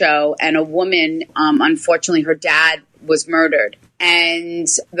a show, and a woman, unfortunately her dad was murdered. And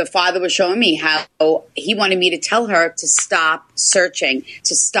the father was showing me how he wanted me to tell her to stop searching,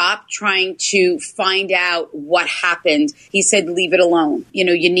 to stop trying to find out what happened. He said, leave it alone.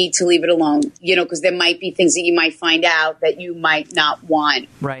 You need to leave it alone, because there might be things that you might find out that you might not want.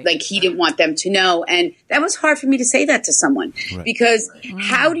 Right. Like he didn't want them to know. And that was hard for me to say that to someone, because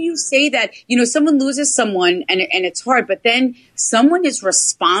how do you say that? Someone loses someone and it's hard, but then someone is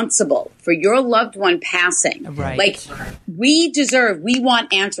responsible for your loved one passing. Right. Like we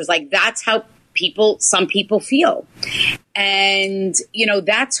want answers. Like that's how some people feel. And,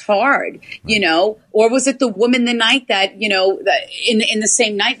 that's hard, or was it the woman the night that, in the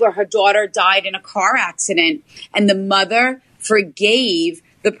same night where her daughter died in a car accident, and the mother forgave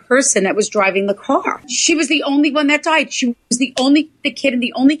the person that was driving the car. She was the only one that died. She was the only kid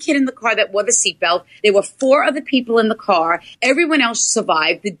in the car that wore the seatbelt. There were 4 other people in the car. Everyone else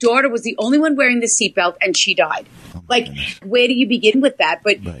survived. The daughter was the only one wearing the seatbelt, and she died. Where do you begin with that?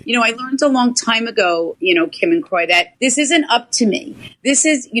 But, I learned a long time ago, Kim and Croy, that this isn't up to me. This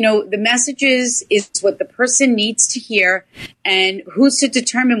is, the messages is what the person needs to hear, and who's to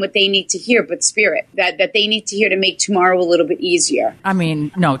determine what they need to hear but spirit, that they need to hear to make tomorrow a little bit easier. I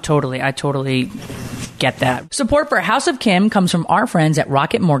mean, no, totally. I totally get that. Support for House of Kim comes from our friends at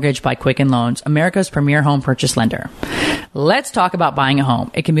Rocket Mortgage by Quicken Loans, America's premier home purchase lender. Let's talk about buying a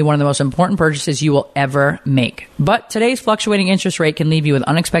home. It can be one of the most important purchases you will ever make. But today's fluctuating interest rate can leave you with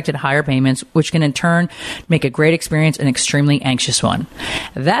unexpected higher payments, which can in turn make a great experience an extremely anxious one.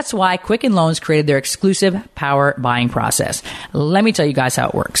 That's why Quicken Loans created their exclusive power buying process. Let me tell you guys how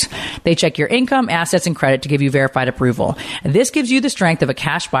it works. They check your income, assets, and credit to give you verified approval. This gives you the strength of a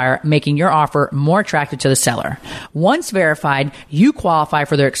cash buyer, making your offer more attractive to the seller. Once verified, you qualify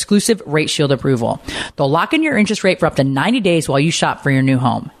for their exclusive Rate Shield approval. They'll lock in your interest rate for up to 90 days while you shop for your new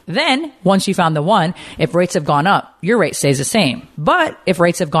home. Then, once you found the one, if rates have gone up, your rate stays the same. But if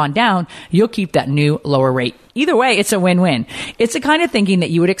rates have gone down, you'll keep that new lower rate. Either way, it's a win-win. It's the kind of thinking that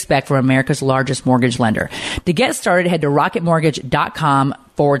you would expect from America's largest mortgage lender. To get started, head to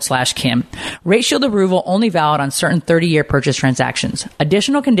rocketmortgage.com/Kim. Rate Shield approval only valid on certain 30-year purchase transactions.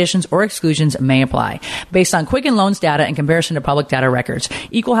 Additional conditions or exclusions may apply. Based on Quicken Loans data in comparison to public data records.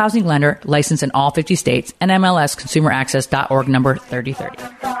 Equal housing lender, licensed in all 50 states, and MLS consumeraccess.org number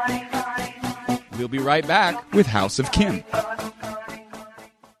 3030. We'll be right back with House of Kim.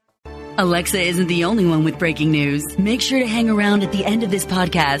 Alexa isn't the only one with breaking news. Make sure to hang around at the end of this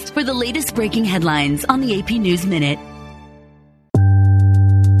podcast for the latest breaking headlines on the AP News Minute.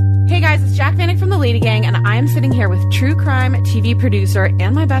 Hey guys, it's Jack Vanek from the Lady Gang, and I'm sitting here with true crime TV producer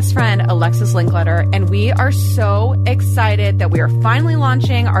and my best friend, Alexis Linkletter, and we are so excited that we are finally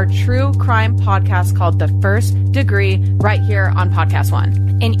launching our true crime podcast called The First Degree right here on Podcast One.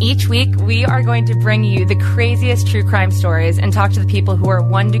 And each week, we are going to bring you the craziest true crime stories and talk to the people who are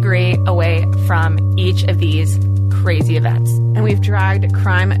 1 degree away from each of these crazy events. And we've dragged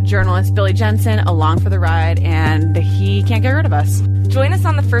crime journalist Billy Jensen along for the ride, and he can't get rid of us. Join us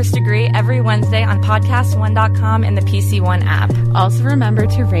on The First Degree every Wednesday on podcastone.com and the PC One app. Also remember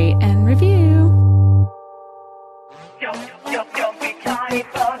to rate and review. Don't be tired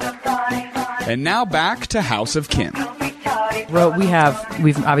for the party. And now back to House of Kim. Don't be tired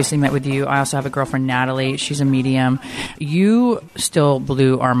we've obviously met with you. I also have a girlfriend, Natalie. She's a medium. You still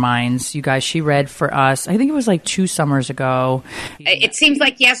blew our minds. You guys, she read for us, I think it was like 2 summers ago. It seems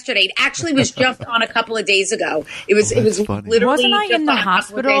like yesterday. It actually was just on a couple of days ago. It was funny. literally Wasn't I just in the on a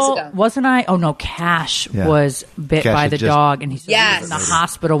couple of days hospital? ago. Wasn't I? Oh no, Cash Yeah. was bit Cash by had the just- dog, and he Yes. was in the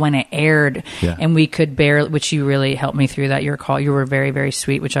hospital when it aired, Yeah. and we could barely. Which you really helped me through that. Your call, you were very, very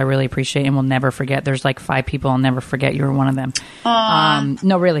sweet, which I really appreciate, and will never forget. There's like 5 people I'll never forget. You were one of them.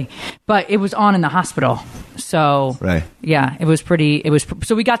 No, really, but it was on in the hospital, so Right. yeah, it was pretty.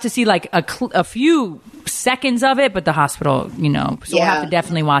 So we got to see like a few seconds of it, but the hospital, so we'll have Yeah. to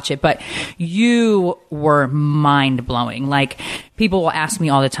definitely watch it. But you were mind blowing. Like, people will ask me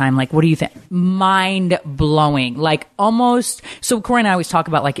all the time, like, what do you think? Mind blowing. Like, almost. So Corey and I always talk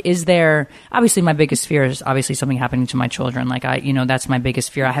about, like, is there, obviously my biggest fear is obviously something happening to my children. Like, that's my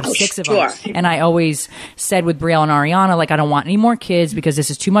biggest fear. I have 6 of them. sure. And I always said with Brielle and Ariana, like, I don't want any more kids because this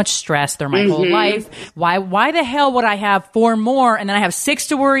is too much stress. They're my whole life. Why the hell would I have 4 more and then I have 6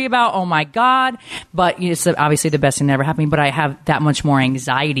 to worry about? Oh my God. But it's obviously the best thing that ever happened, but I have that much more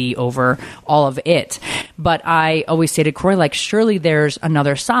anxiety over all of it. But I always say to Corey, like, surely there's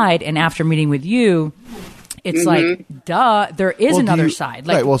another side. And after meeting with you, it's like, duh, there is another side.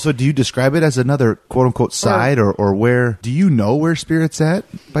 Like, right. Well, so do you describe it as another quote unquote side, or where do you know where spirit's at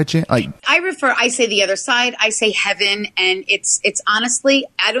by chance? Like, I say the other side, I say heaven, and it's honestly,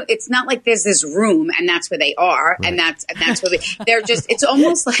 it's not like there's this room and that's where they are, and that's where they're just, it's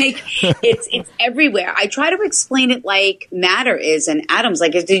almost like it's everywhere. I try to explain it like matter is and atoms,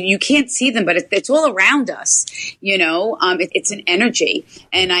 like you can't see them, but it's all around us, it's an energy.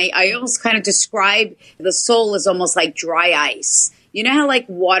 And I almost kind of describe the soul as almost like dry ice. You know how like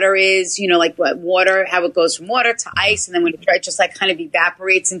water is, like what water, how it goes from water to ice, and then when it just like kind of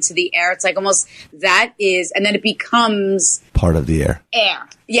evaporates into the air, it's like almost that is, and then it becomes part of the air.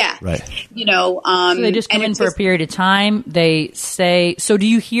 Yeah. Right. so they just come in for a period of time. They say, so do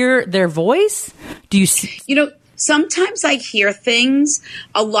you hear their voice? Do you see? Sometimes I hear things.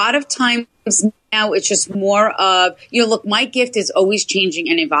 A lot of times now it's just more of, look, my gift is always changing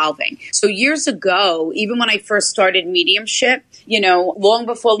and evolving. So years ago, even when I first started mediumship, long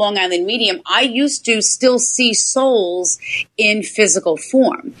before Long Island Medium, I used to still see souls in physical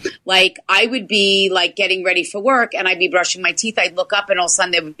form. Like, I would be like getting ready for work and I'd be brushing my teeth. I'd look up and all of a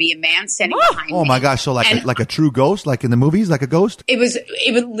sudden there would be a man standing behind me. Oh my gosh! So like a true ghost, like in the movies, like a ghost. It was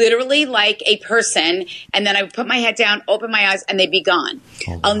literally like a person, and then I would put my head down, open my eyes, and they'd be gone.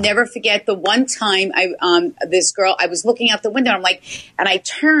 Oh, wow. I'll never forget the one time this girl, I was looking out the window, and I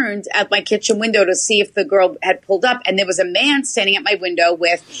turned at my kitchen window to see if the girl had pulled up, and there was a man standing at my window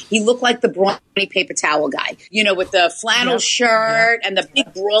he looked like the brawny paper towel guy, with the flannel shirt and the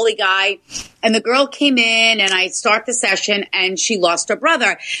big brawly guy. And the girl came in, and I start the session, and she lost her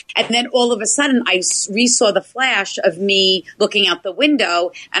brother. And then all of a sudden, I resaw the flash of me looking out the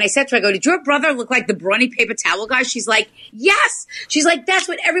window, and I said to her, I go, did your brother look like the brawny paper towel guy? She's like, yes. She's like, that's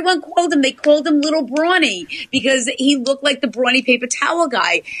what everyone called him. They called him Little Brawny because he looked like the brawny paper towel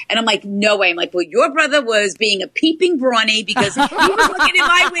guy. And I'm like, no way. I'm like, well, your brother was being a peeping brawny because he was looking in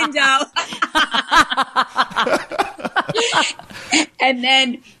my window. And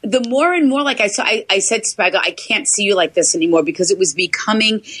then the more and more, like I said to Spaggo, I can't see you like this anymore because it was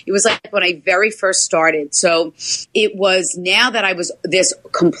like when I very first started. So it was now that I was this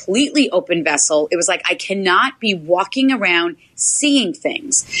completely open vessel, it was like I cannot be walking around seeing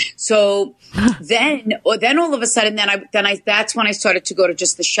things. So then all of a sudden, that's when I started to go to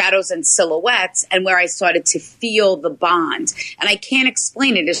just the shadows and silhouettes, and where I started to feel the bond. And I can't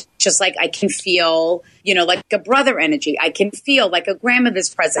explain it. It's just like I can feel, like a brother energy. I can feel like a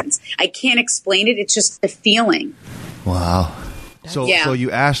grandmother's presence. I can't explain it. It's just a feeling. Wow. So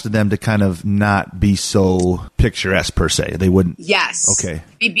you asked them to kind of not be so picturesque per se. They wouldn't. Yes. Okay.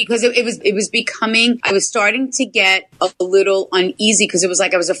 Because it was becoming, I was starting to get a little uneasy because it was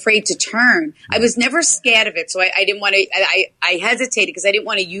like I was afraid to turn. I was never scared of it. So I didn't want to, I hesitated because I didn't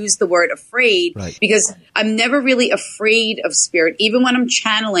want to use the word afraid, right, because I'm never really afraid of spirit, even when I'm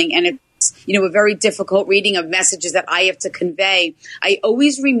channeling and it's, a very difficult reading of messages that I have to convey. I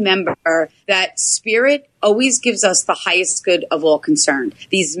always remember that spirit always gives us the highest good of all concerned.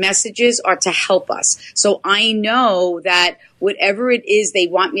 These messages are to help us. So I know that whatever it is they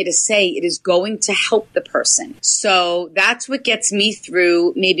want me to say, it is going to help the person. So that's what gets me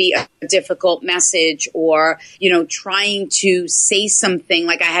through maybe a difficult message or, trying to say something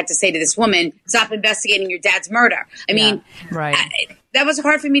like I had to say to this woman, stop investigating your dad's murder. I mean, right. that was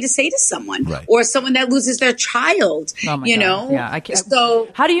hard for me to say to someone, Right. or someone that loses their child. Oh my you God. know, Yeah, I can't. So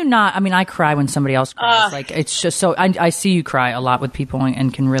How do you not? I mean, I cry when somebody else cries. Like, it's just so. I see you cry a lot with people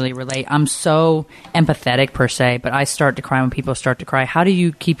and can really relate. I'm so empathetic per se, but I start to cry when people start to cry. How do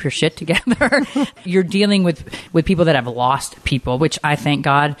you keep your shit together? You're dealing with people that have lost people, which I thank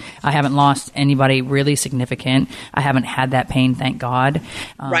God I haven't lost anybody really significant. I haven't had that pain, thank God.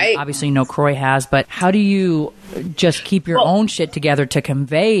 Right. Obviously, no Croy has, but how do you just keep your own shit together to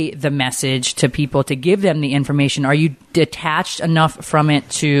convey the message to people, to give them the information? Are you detached enough from it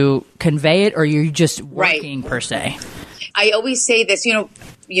to convey it, or are you just working per se? I always say this,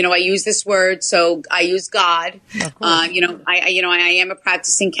 I use this word, so I use God. I am a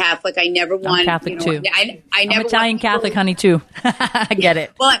practicing Catholic. I never want. I'm Catholic too. I never I'm Italian Catholic, honey, too. I get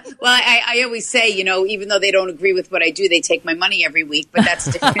it. Well, I always say, even though they don't agree with what I do, they take my money every week. But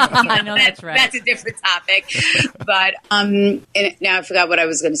that's different. I know that's right. That's a different topic. But and now I forgot what I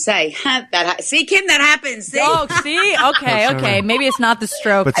was going to say. See, Kim, that happens. See? Oh, see, okay. Maybe it's not the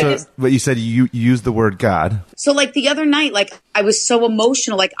stroke. But you said you used the word God. So like the other night, like I was so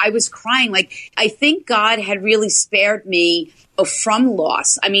emotional, like I was crying. Like I think God had really spared me from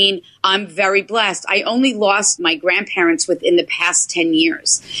loss. I mean, I'm very blessed. I only lost my grandparents within the past 10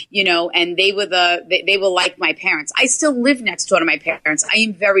 years, and they were they were like my parents. I still live next door to my parents. I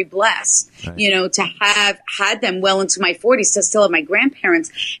am very blessed, right. To have had them well into my 40s, to still have my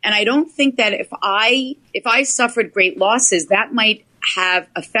grandparents. And I don't think that if I suffered great losses, that might have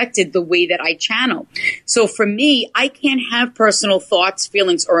affected the way that I channel. So for me, I can't have personal thoughts,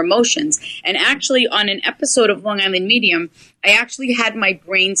 feelings, or emotions. And actually, on an episode of Long Island Medium, I actually had my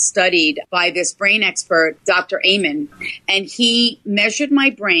brain studied by this brain expert, Dr. Amen, and he measured my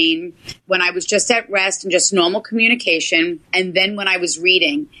brain when I was just at rest and just normal communication, and then when I was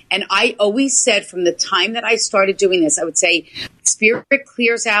reading. And I always said from the time that I started doing this, I would say, Spirit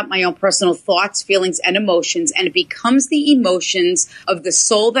clears out my own personal thoughts, feelings, and emotions, and it becomes the emotions of the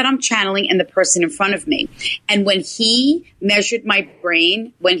soul that I'm channeling and the person in front of me. And when he measured my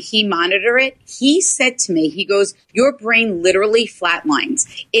brain, when he monitored it, he said to me, he goes, your brain literally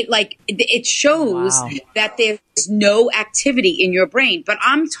flatlines. It shows that there's no activity in your brain, but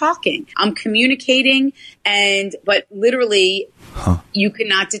I'm talking, I'm communicating, but literally you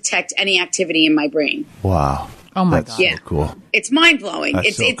cannot detect any activity in my brain. Wow. Oh my That's God. so cool. It's mind blowing.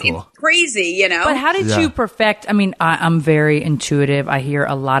 That's so cool. It's crazy, But how did you perfect? I mean, I'm very intuitive. I hear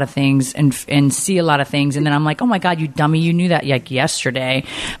a lot of things and see a lot of things, and then I'm like, oh my God, you dummy, you knew that like yesterday.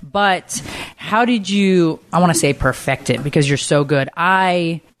 But how did you? I want to say perfect it because you're so good.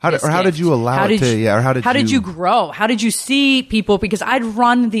 How did you allow it to? Yeah, or how did you grow? How did you see people? Because I'd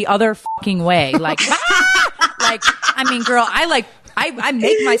run the other fucking way, like, I mean, girl, I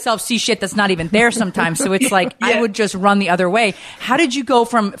make myself see shit that's not even there sometimes. So it's like I would just run the other way. How did you go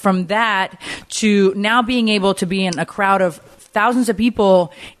from that to now being able to be in a crowd of thousands of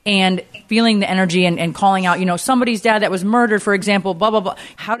people and feeling the energy and calling out, somebody's dad that was murdered, for example, blah, blah, blah.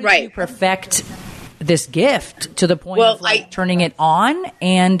 How did you perfect this gift to the point of turning it on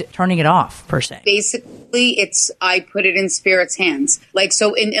and turning it off, per se? Basically, I put it in Spirit's hands. Like,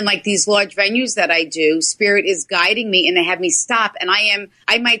 so in like these large venues that I do, Spirit is guiding me and they have me stop. And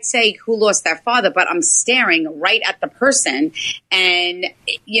I might say, who lost their father? But I'm staring right at the person. And,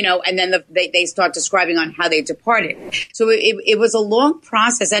 and then they start describing on how they departed. So it was a long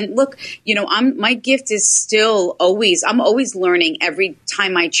process. And look, my gift is still I'm always learning every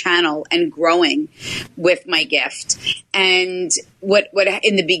time I channel and growing with my gift. And what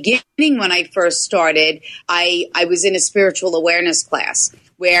in the beginning when I first started, I was in a spiritual awareness class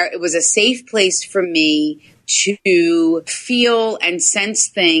where it was a safe place for me to feel and sense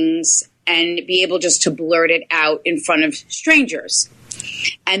things and be able just to blurt it out in front of strangers.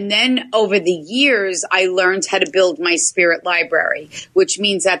 And then over the years, I learned how to build my spirit library, which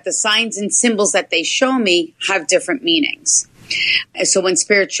means that the signs and symbols that they show me have different meanings. So when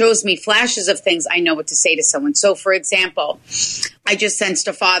Spirit shows me flashes of things, I know what to say to someone. So, for example, I just sensed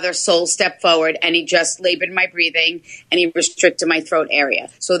a father soul step forward and he just labored my breathing and he restricted my throat area.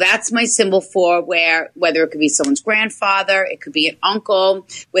 So that's my symbol for whether it could be someone's grandfather, it could be an uncle,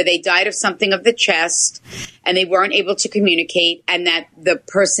 where they died of something of the chest and they weren't able to communicate and that the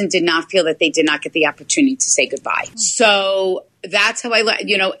person did not feel that they did not get the opportunity to say goodbye. So that's how I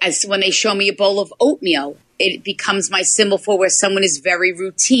learned, as when they show me a bowl of oatmeal, it becomes my symbol for where someone is very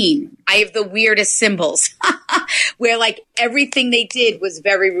routine. I have the weirdest symbols where like everything they did was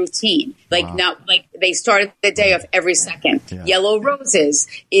very routine. They started the day off every second. Yeah. Yellow roses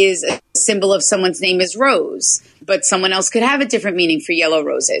is a symbol of someone's name is Rose, but someone else could have a different meaning for yellow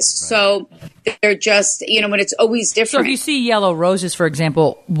roses. Right. So They're just, when it's always So different. if you see yellow roses, for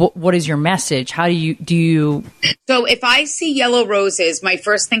example, what is your message? How do you? So if I see yellow roses, my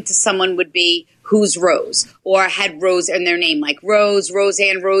first thing to someone would be, who's Rose? Or had Rose in their name, like Rose,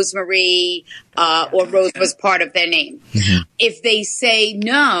 Roseanne, Rosemary, or Rose was part of their name. Mm-hmm. If they say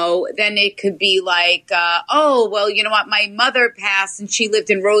no, then it could be like, oh, well, you know what? My mother passed and she lived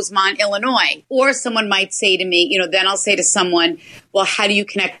in Rosemont, Illinois. Or someone might say to me, then I'll say to someone, well, how do you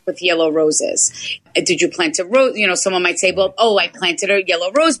connect with yellow roses? Did you plant a rose? Someone might say, well, I planted a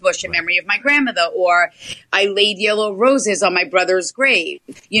yellow rose bush in memory of my grandmother, or I laid yellow roses on my brother's grave.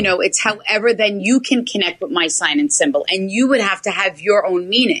 It's however then you can connect with my sign and symbol, and you would have to have your own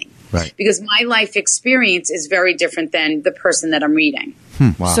meaning. Right. Because my life experience is very different than the person that I'm reading.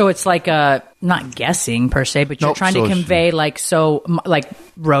 Wow. So it's like not guessing per se, but you're trying to convey like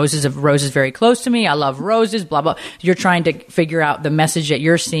Rose is very close to me. I love roses, blah, blah. You're trying to figure out the message that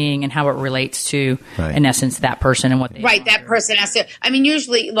you're seeing and how it relates to, in essence, that person and what they Right, that person has to. I mean,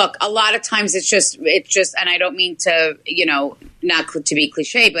 usually, look, a lot of times it's just, and I don't mean to, not to be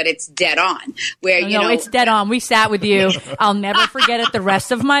cliche, but it's dead on. Where it's dead on. We sat with you. I'll never forget it the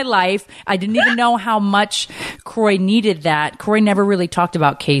rest of my life. I didn't even know how much Croy needed that. Croy never really talked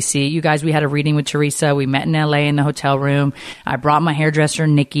about Casey. You guys, we had a reading with Teresa. We met in LA in the hotel room. I brought my hairdresser,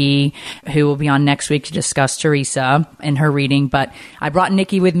 Nikki, who will be on next week to discuss Teresa and her reading. But I brought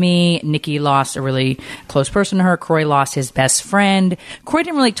Nikki with me. Nikki lost a really close person to her. Croy lost his best friend. Croy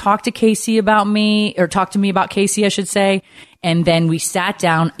didn't really talk to Casey about me, or talk to me about Casey, I should say. And then we sat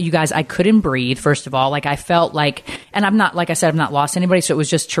down. You guys, I couldn't breathe, first of all. Like, I felt like, and I'm not, like I said, I've not lost anybody. So it was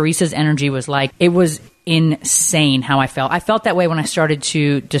just Teresa's energy was like, it was insane how I felt. I felt that way when I started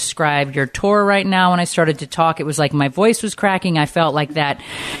to describe your tour right now. When I started to talk, it was like my voice was cracking. I felt like that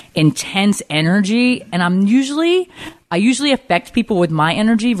intense energy. And I usually affect people with my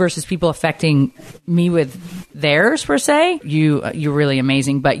energy versus people affecting me with theirs, per se. You're really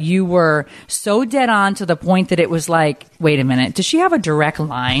amazing, but you were so dead on to the point that it was like, wait a minute, does she have a direct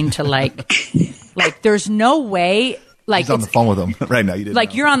line to like there's no way. Like, he's on the phone with him right now. You didn't know.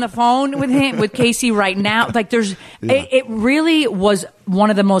 You're on the phone with him, with Casey right now. Like, it really was one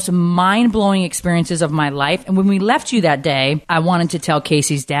of the most mind-blowing experiences of my life. And when we left you that day, I wanted to tell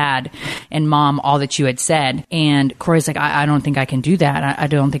Casey's dad and mom all that you had said. And Corey's like, I don't think I can do that. I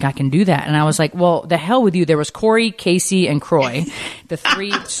don't think I can do that. And I was like, well, the hell with you. There was Corey, Casey, and Croy, the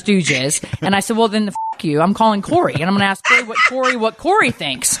three stooges. And I said, well, then fuck you. I'm calling Corey. And I'm going to ask what Corey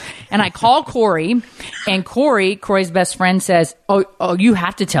thinks. And I call Corey, and Corey's best friend says, oh, you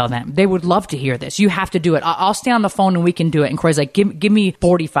have to tell them. They would love to hear this. You have to do it. I'll stay on the phone and we can do it. And Corey's like, give me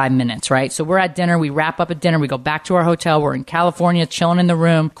 45 minutes, right? So we're at dinner. We wrap up at dinner. We go back to our hotel. We're in California, chilling in the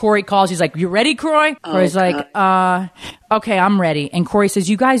room. Corey calls. He's like, you ready, Croy? Corey's like, okay, I'm ready. And Corey says,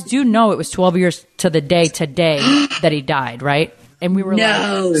 you guys do know it was 12 years to the day today that he died, right? And we were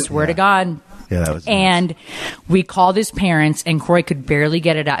like, swear to God. Yeah, that was and we called his parents, and Corey could barely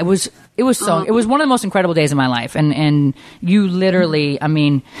get it out. It was one of the most incredible days of my life. And you literally, I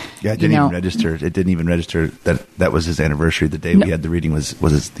mean, yeah, it didn't even register. It didn't even register that was his anniversary. The day we had the reading was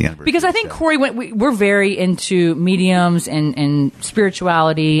the anniversary. Because I think Corey we're very into mediums and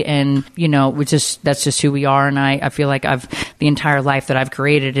spirituality, and that's just who we are. And I feel like the entire life that I've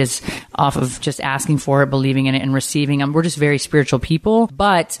created is off of just asking for it, believing in it, and receiving. We're just very spiritual people.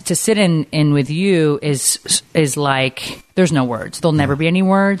 But to sit in with you is like, there's no words. There'll never be any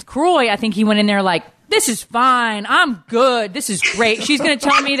words. Croy, I think he went in there like, this is fine. I'm good. This is great. She's going to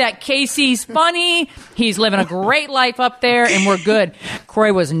tell me that Casey's funny. He's living a great life up there, and we're good.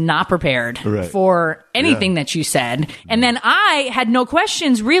 Croy was not prepared for anything that you said. And then I had no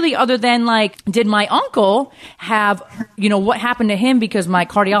questions really, other than like, did my uncle have, what happened to him? Because my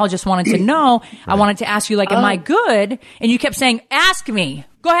cardiologist wanted to know. I wanted to ask you, like, am I good? And you kept saying, ask me.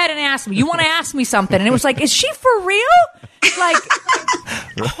 Go ahead and ask me. You want to ask me something? And it was like, is she for real? Like,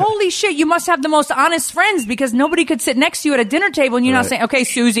 holy shit, you must have the most honest friends, because nobody could sit next to you at a dinner table and you're not saying, okay,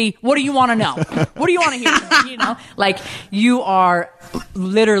 Susie, what do you want to know? What do you want to hear? Like, you are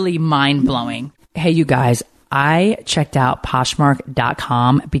literally mind-blowing. Hey, you guys. I checked out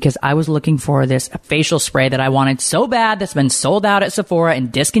Poshmark.com because I was looking for this facial spray that I wanted so bad that's been sold out at Sephora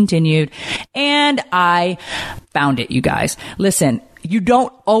and discontinued. And I found it, you guys. Listen, you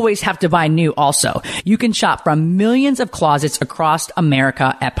don't always have to buy new also. You can shop from millions of closets across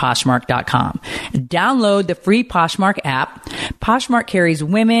America at Poshmark.com. Download the free Poshmark app. Poshmark carries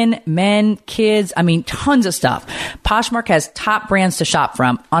women, men, kids, tons of stuff. Poshmark has top brands to shop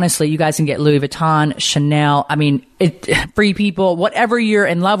from. Honestly, you guys can get Louis Vuitton, Chanel, Free People, whatever you're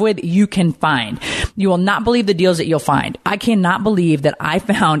in love with, you can find. You will not believe the deals that you'll find. I cannot believe that I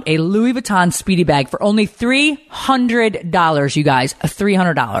found a Louis Vuitton Speedy bag for only $300, you guys.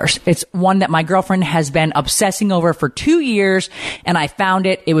 $300. It's one that my girlfriend has been obsessing over for 2 years, and I found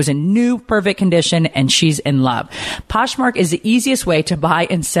it. It was in new, perfect condition, and she's in love. Poshmark is the easiest way to buy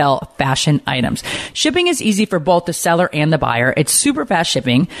and sell fashion items. Shipping is easy for both the seller and the buyer. It's super fast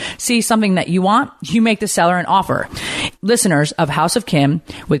shipping. See something that you want, you make the seller an offer. Listeners of House of Kim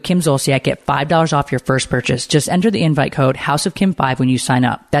with Kim Zolciak get $5 off your first purchase. Just enter the invite code House of Kim 5 when you sign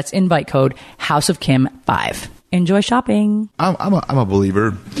up. That's invite code House of Kim 5. Enjoy shopping. I'm a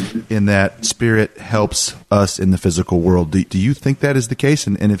believer in that spirit helps us in the physical world. Do you think that is the case?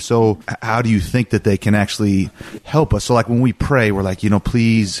 And if so, how do you think that they can actually help us? So like when we pray, we're like,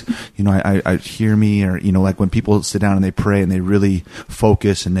 please, I hear me, or, like when people sit down and they pray and they really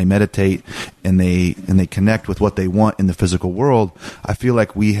focus and they meditate and they connect with what they want in the physical world. I feel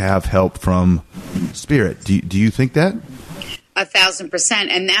like we have help from spirit. Do you think that? 1,000%.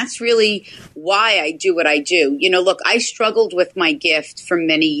 And that's really why I do what I do. Look, I struggled with my gift for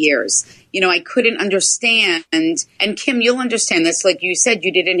many years. I couldn't understand. And Kim, you'll understand this. Like you said,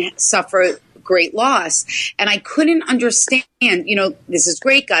 you didn't suffer great loss. And I couldn't understand, this is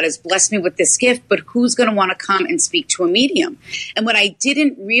great. God has blessed me with this gift, but who's going to want to come and speak to a medium? And what I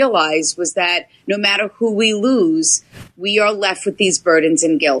didn't realize was that no matter who we lose, we are left with these burdens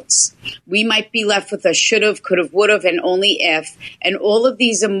and guilts. We might be left with a should've, could've, would've, and only if. And all of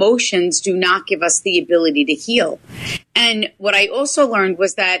these emotions do not give us the ability to heal. And what I also learned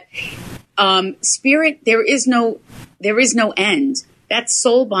was that spirit, there is no end. That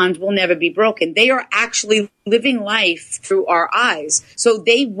soul bond will never be broken. They are actually living life through our eyes. So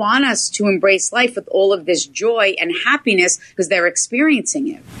they want us to embrace life with all of this joy and happiness because they're experiencing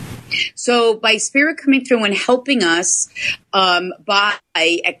it. So by spirit coming through and helping us by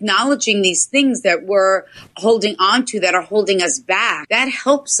acknowledging these things that we're holding on to that are holding us back, that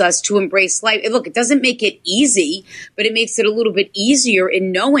helps us to embrace life. Look, it doesn't make it easy, but it makes it a little bit easier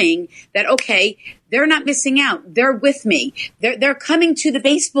in knowing that, okay, they're not missing out. They're with me. They're coming to the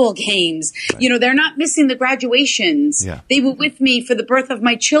baseball games. Right. They're not missing the graduations. Yeah. They were with me for the birth of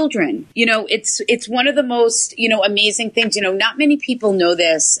my children. It's one of the most, amazing things. Not many people know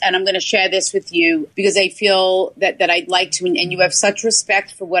this, and I'm going to share this with you because I feel that I'd like to, and you have such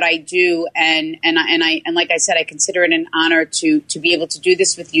respect for what I do, and like I said, I consider it an honor to be able to do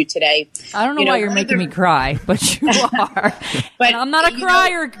this with you today. I don't know why you're making me cry, but you are. But I'm not a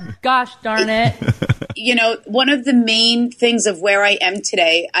crier. Gosh darn it. One of the main things of where I am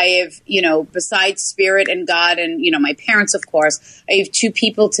today, I have, besides spirit and God and, my parents, of course, I have two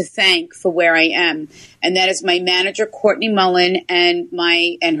people to thank for where I am. And that is my manager, Courtney Mullen, and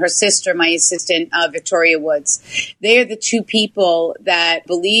her sister, my assistant, Victoria Woods. They are the two people that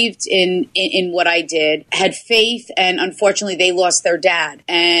believed in what I did, had faith, and unfortunately they lost their dad.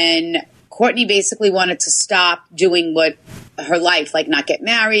 And Courtney basically wanted to stop doing what her life, like not get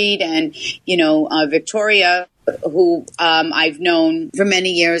married. And, Victoria, who I've known for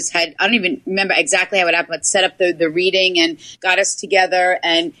many years, I don't even remember exactly how it happened, but set up the reading and got us together.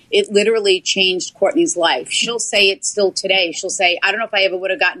 And it literally changed Courtney's life. She'll say it still today. She'll say, I don't know if I ever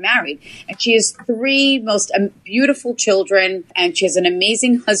would have gotten married. And she has 3 most beautiful children. And she has an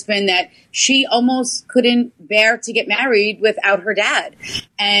amazing husband that she almost couldn't bear to get married without her dad.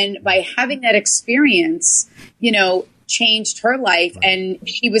 And by having that experience, changed her life, and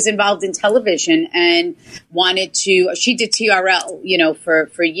she was involved in television and she did TRL,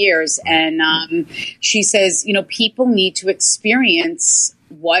 for years. And she says, people need to experience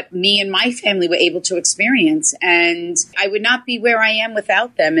what me and my family were able to experience. And I would not be where I am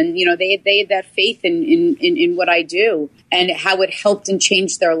without them. And, they had that faith in what I do and how it helped and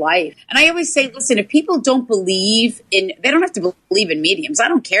changed their life. And I always say, listen, if people don't believe they don't have to believe in mediums. I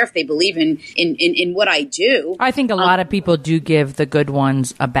don't care if they believe in what I do. I think a lot of people do give the good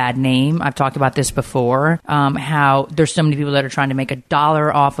ones a bad name. I've talked about this before, how there's so many people that are trying to make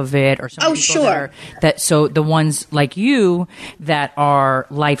 $1 off of it, or so many people sure. So the ones like you that are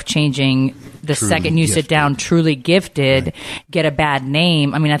life-changing, the truly second you sit down, truly gifted, right, get a bad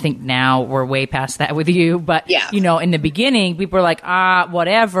name. I mean, I think now we're way past that with you, but in the beginning, people are like,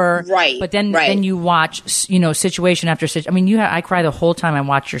 whatever. Right. But then you watch, situation after situation. I mean, I cry the whole time I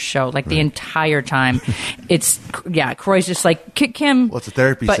watch your show, like the entire time. Croy's just like, Kim. Well, it's a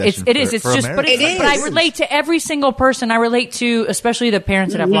therapy but session. It is. But I relate to every single person. I relate to, especially the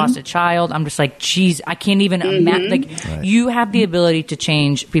parents that have lost a child. I'm just like, geez, I can't even imagine. Like, you have the ability to change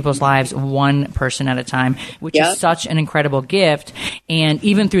change people's lives one person at a time, which is such an incredible gift. And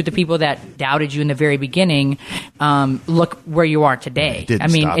even through the people that doubted you in the very beginning, look where you are today.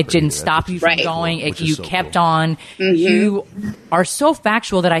 It didn't stop you from going. You kept on. You are so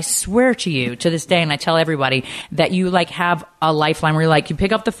factual that I swear to you to this day, and I tell everybody that you like have a lifeline where you're like, you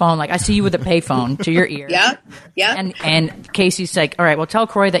pick up the phone, like I see you with a payphone to your ear. And Casey's like, all right, well, tell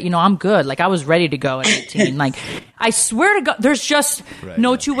Croy that, I'm good. Like I was ready to go at 18. Like I swear to God, there's just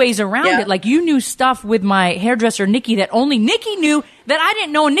no two ways around it. Like you knew stuff with my hairdresser, Nikki, that only Nikki knew that I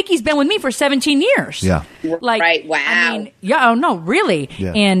didn't know. And Nikki's been with me for 17 years. Yeah. Wow. I mean, oh no, really.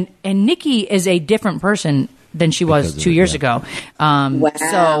 Yeah. And Nikki is a different person than she was 2 years ago. Wow.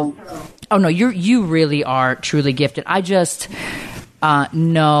 So, oh no, you really are truly gifted. I just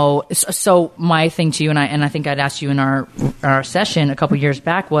know. So my thing to you, and I think I'd asked you in our session a couple years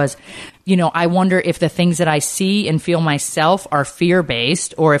back was, I wonder if the things that I see and feel myself are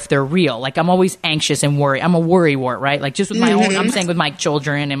fear-based or if they're real. Like I'm always anxious and worried. I'm a worrywart, right? Like just with my own, I'm saying with my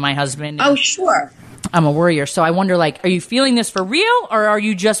children and my husband. Oh, sure. I'm a worrier. So I wonder, like, are you feeling this for real or are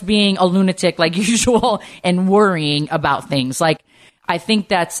you just being a lunatic like usual and worrying about things? Like, I think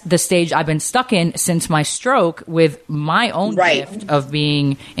that's the stage I've been stuck in since my stroke with my own gift of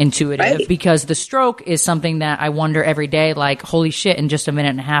being intuitive because the stroke is something that I wonder every day, like, holy shit, in just a minute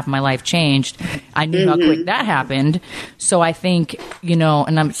and a half, my life changed. I knew how quick that happened. So I think, and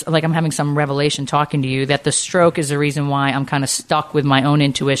I'm having some revelation talking to you that the stroke is the reason why I'm kind of stuck with my own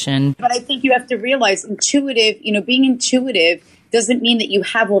intuition. But I think you have to realize being intuitive doesn't mean that you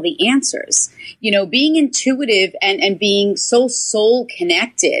have all the answers. Being intuitive and being so soul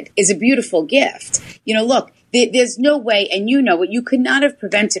connected is a beautiful gift. Look, there's no way, and you could not have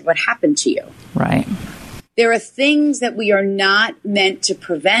prevented what happened to you. Right. There are things that we are not meant to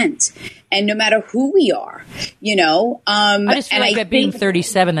prevent. And no matter who we are, I just feel like that being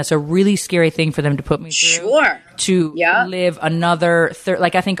 37, that's a really scary thing for them to put me through. Sure. To live another,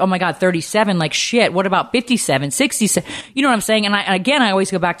 I think, oh my God, 37, like shit, what about 57, 67? You know what I'm saying? And I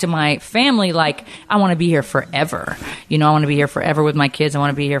always go back to my family, like, I want to be here forever. I want to be here forever with my kids. I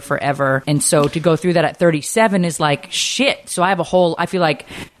want to be here forever. And so to go through that at 37 is like shit. So I feel like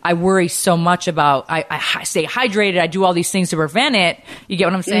I worry so much about, I stay hydrated. I do all these things to prevent it. You get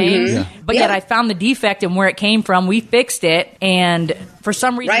what I'm saying? Mm-hmm. Yeah. But yet I found the defect and where it came from. We fixed it. And for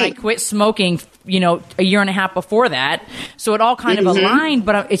some reason I quit smoking, a year and a half before that. So it all kind of aligned,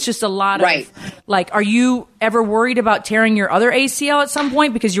 but it's just a lot of like, are you ever worried about tearing your other ACL at some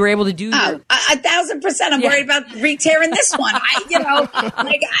point because you were able to do 1,000%. I'm worried about re-tearing this one.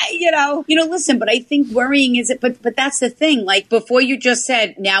 Listen, but I think worrying is it, but that's the thing. Like before you just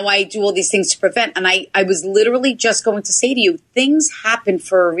said, now I do all these things to prevent. And I was literally just going to say to you, things happen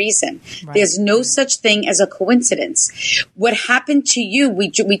for a reason. Right. There's no such thing as a coincidence. What happened to you, we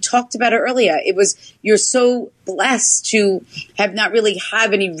talked about it earlier. It was, you're so blessed to have not really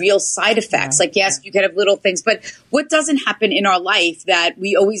have any real side effects. Like, yes, you can have little things, but what doesn't happen in our life that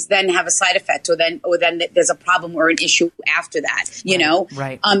we always then have a side effect or then there's a problem or an issue after that,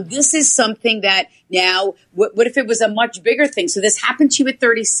 Right. This is something that now, what if it was a much bigger thing? So this happened to you at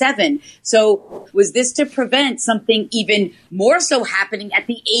 37. So was this to prevent something even more so happening at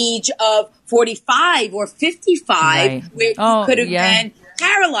the age of 45 or 55 where you could have been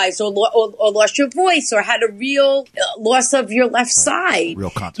paralyzed or lost your voice or had a real loss of your left side.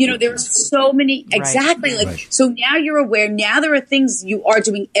 Real consequences. There are so many. Exactly. So now you're aware. Now there are things you are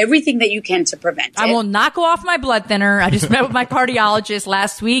doing everything that you can to prevent it. I will not go off my blood thinner. I just met with my cardiologist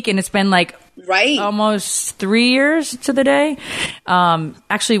last week and it's been like almost 3 years to the day.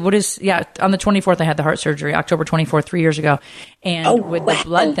 Actually, on the 24th, I had the heart surgery, October 24th, 3 years ago. And with the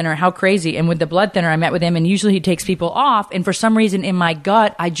blood thinner, how crazy. And with the blood thinner, I met with him and usually he takes people off. And for some reason in my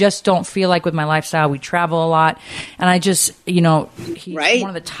gut, I just don't feel like with my lifestyle, we travel a lot. And I just, he's one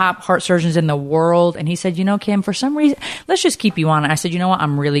of the top heart surgeons in the world. And he said, Kim, for some reason, let's just keep you on it. I said,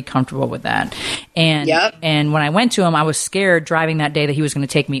 I'm really comfortable with that. And when I went to him, I was scared driving that day that he was going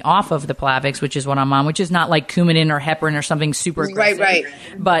to take me off of the Plavix, which is what I'm on, which is not like Coumadin or heparin or something super aggressive. Right.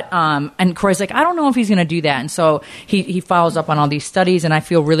 But, and Corey's like, I don't know if he's going to do that. And so he follows up on all these studies and I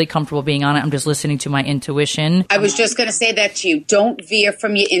feel really comfortable being on it. I'm just listening to my intuition. I was just going to say that to you. Don't veer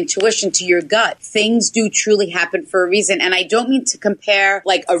from your intuition to your gut. Things do truly happen for a reason. And I don't mean to compare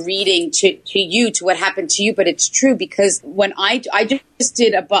like a reading to what happened to you, but it's true because when I just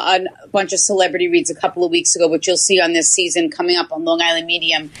did a bunch of celebrity reads a couple of weeks ago, which you'll see on this season coming up on Long Island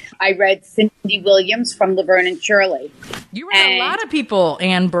Medium. I read Cindy Williams from Laverne and Shirley. You read a lot of people.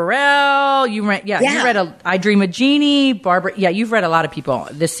 Anne Burrell. You read, you read I Dream of Jeannie. Barbara. Yeah, you've read a lot of people.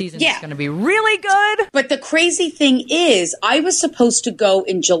 This season is going to be really good. But the crazy thing is, I was supposed to go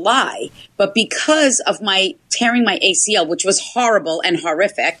in July, but because of my tearing my ACL, which was horrible and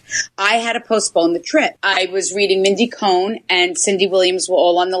horrific, I had to postpone the trip. I was reading Mindy Cohn and Cindy Williams were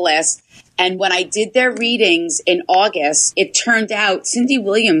all on the list. And when I did their readings in August, it turned out Cindy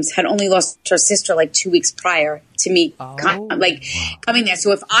Williams had only lost her sister like 2 weeks prior to me coming there.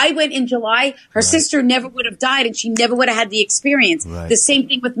 So if I went in July, her sister never would have died and she never would have had the experience. Right. The same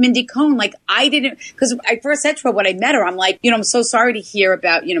thing with Mindy Cohn. Like I didn't, because I first said to her when I met her, I'm like, I'm so sorry to hear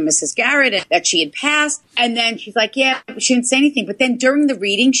about, Mrs. Garrett and that she had passed. And then she's like, yeah, she didn't say anything. But then during the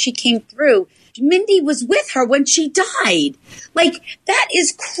reading, she came through. Mindy was with her when she died. Like, that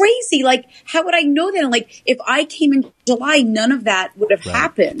is crazy. Like, how would I know that? Like, if I came in July, none of that would have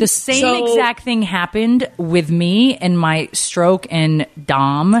happened. The same exact thing happened with me and my stroke and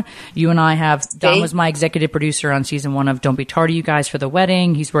Dom. You and I have, Dom was my executive producer on season 1 of Don't Be Tardy, You Guys, for the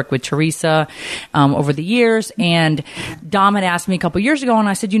wedding. He's worked with Teresa over the years. And Dom had asked me a couple years ago, and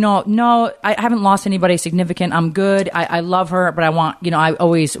I said, no, I haven't lost anybody significant. I'm good. I love her, but I want, I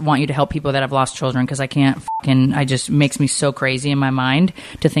always want you to help people that have lost children because I can't I just makes me so crazy in my mind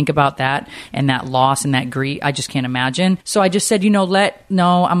to think about that and that loss and that grief. I just can't imagine. So I just said,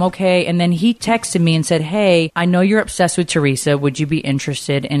 no, I'm okay. And then he texted me and said, hey, I know you're obsessed with Teresa. Would you be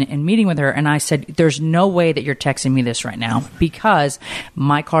interested in meeting with her? And I said, there's no way that you're texting me this right now because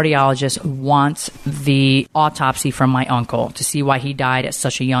my cardiologist wants the autopsy from my uncle to see why he died at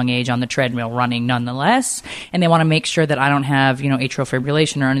such a young age on the treadmill running nonetheless. And they want to make sure that I don't have, atrial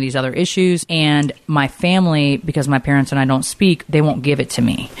fibrillation or any of these other issues. And my family, because my parents and I don't speak, they won't give it to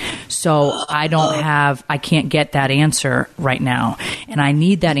me. So I can't get that answer right now. And I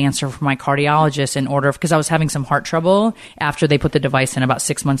need that answer from my cardiologist in order, because I was having some heart trouble after they put the device in about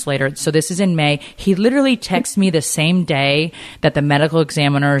 6 months later. So this is in May. He literally texted me the same day that the medical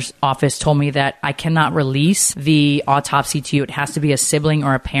examiner's office told me that I cannot release the autopsy to you. It has to be a sibling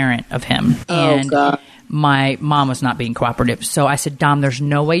or a parent of him. God. My mom was not being cooperative. So I said, Dom, there's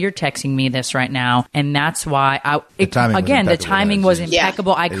no way you're texting me this right now. And that's why the timing was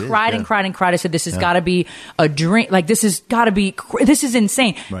impeccable. I cried and cried and cried. I said, this has got to be a dream. Like, this is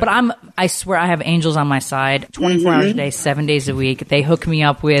insane. Right. But I swear I have angels on my side 24 hours a day, 7 days a week. They hook me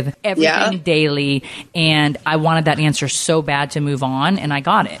up with everything daily. And I wanted that answer so bad to move on. And I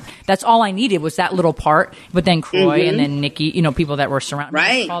got it. That's all I needed was that little part. But then Croy and then Nikki, people that were surrounding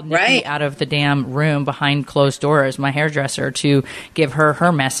me, called Nikki out of the damn room behind closed doors, my hairdresser, to give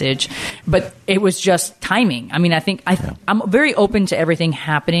her message. But it was just timing. I mean, I think I'm very open to everything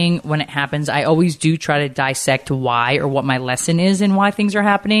happening when it happens. I always do try to dissect why or what my lesson is and why things are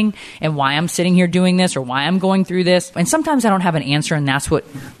happening and why I'm sitting here doing this or why I'm going through this. And sometimes I don't have an answer, and that's what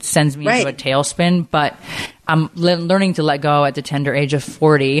sends me into a tailspin. But I'm learning to let go at the tender age of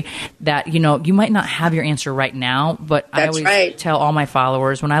 40 that, you might not have your answer right now, but I always tell all my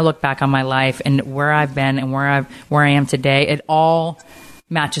followers when I look back on my life and where I've been and where I am today, it all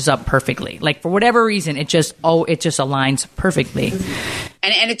matches up perfectly. Like, for whatever reason, it just aligns perfectly.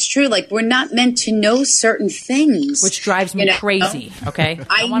 And it's true. Like, we're not meant to know certain things. Which drives me crazy, okay?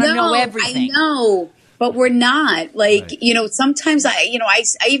 I want to know everything. I know. But we're not. Like, sometimes I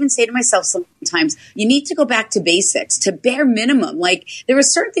even say to myself sometimes, you need to go back to basics, to bare minimum. Like, there are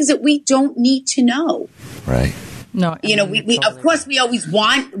certain things that we don't need to know. Right. No, we of course we always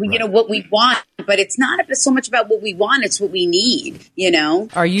want, what we want, but it's not so much about what we want. It's what we need,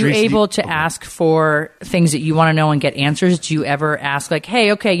 Are you able to ask for things that you want to know and get answers? Do you ever ask like,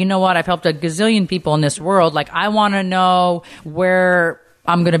 hey, okay, you know what? I've helped a gazillion people in this world. Like, I want to know where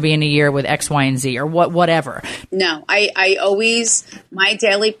I'm going to be in a year with X, Y, and Z or whatever. No, I always, my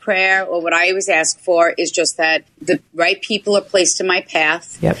daily prayer or what I always ask for is just that the right people are placed in my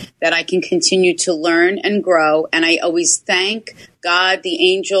path, that I can continue to learn and grow. And I always thank God,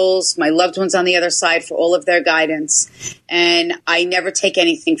 the angels, my loved ones on the other side for all of their guidance. And I never take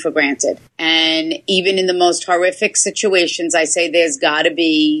anything for granted. And even in the most horrific situations, I say there's got to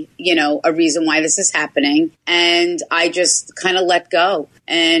be, a reason why this is happening. And I just kind of let go.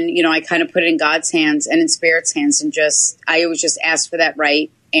 And, I kind of put it in God's hands and in Spirit's hands and I always just ask for that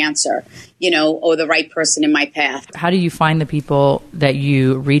right answer, or the right person in my path. How do you find the people that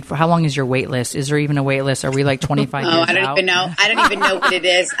you read for? How long is your wait list? Is there even a wait list? Are we like 25 years out? I don't even know. I don't even know what it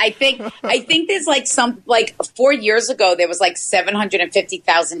is. I think there's like 4 years ago, there was like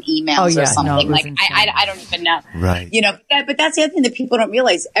 750,000 emails or something. No, I don't even know. Right. But that's the other thing that people don't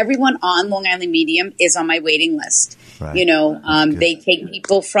realize. Everyone on Long Island Medium is on my waiting list. Right. They take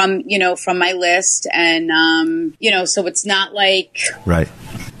people from my list, and so it's not like right.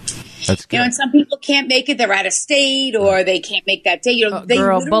 That's good. And some people can't make it; they're out of state, or they can't make that day. They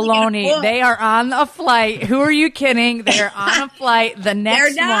girl, literally baloney. get a book. They are on a flight. Who are you kidding? They're on a flight. The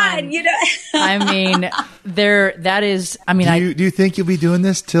next They're not. one. I mean, that is. I mean, do you think you'll be doing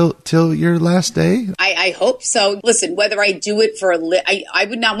this till your last day? I hope so. Listen, whether I do it for I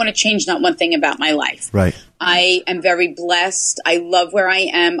would not want to change not one thing about my life. Right. I am very blessed. I love where I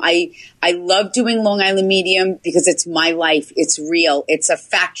am. I love doing Long Island Medium because it's my life. It's real. It's a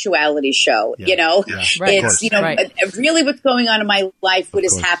factuality show, Yeah. Yeah. Right. It's, really what's going on in my life, what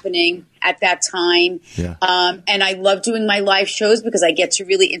is happening at that time. Yeah. And I love doing my live shows because I get to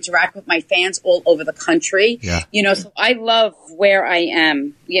really interact with my fans all over the country. Yeah. So I love where I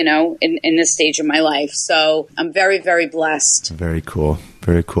am, in this stage of my life. So I'm very, very blessed. Very cool.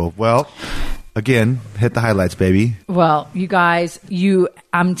 Very cool. Well, again, hit the highlights, baby. well, you guys,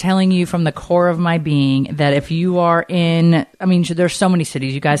 I'm telling you from the core of my being that if you are there's so many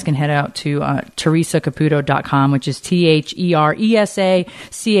cities. You guys can head out to TeresaCaputo.com, which is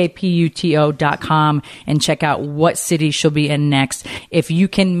TheresaCaputo.com, and check out what city she'll be in next. If you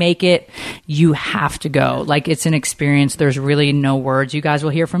can make it, you have to go. Like, it's an experience. There's really no words. You guys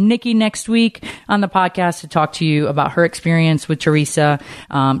will hear from Nikki next week on the podcast to talk to you about her experience with Teresa.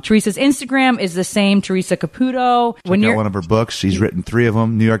 Teresa's Instagram is the same, Teresa Caputo. Check out one of her books. She's written 3 of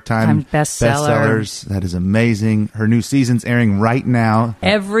them. New York Times bestsellers. That is amazing. Her new season's airing right now.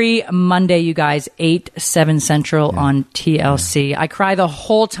 Every Monday, you guys, 8/7 Central on TLC. I cry the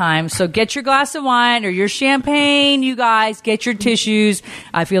whole time. So get your glass of wine or your champagne, you guys. Get your tissues.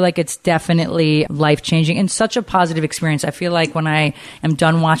 I feel like it's definitely life-changing and such a positive experience. I feel like when I am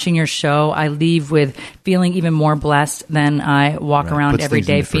done watching your show, I leave with feeling even more blessed than I walk around Puts every things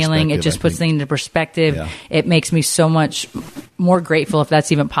day into feeling. It perspective, just I puts think. things into perspective. Yeah. It makes me so much more grateful, if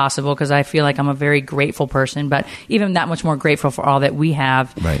that's even possible, because I feel like I'm a very grateful person, but even that much more grateful for all that we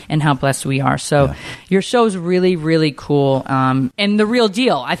have and how blessed we are. So your show's really, really cool. And the real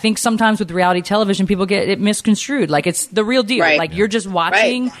deal. I think sometimes with reality television, people get it misconstrued. Like, it's the real deal. Right. Like, you're just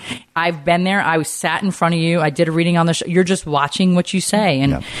watching. Right. I've been there. I was sat in front of you. I did a reading on the show. You're just watching what you say.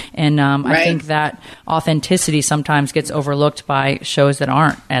 And, I think that authenticity sometimes gets overlooked by shows that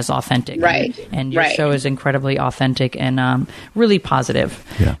aren't as authentic. Right. And your show is incredibly authentic and really positive.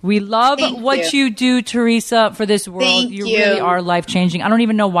 Yeah. We love what you do, Teresa, for this world. Thank you you. really are life-changing. I don't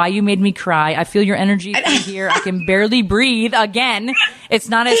even know why you made me cry. I feel your energy through here. I can barely breathe. Again, it's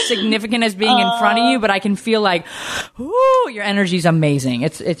not as significant as being in front of you, but I can feel like, ooh, your energy's amazing.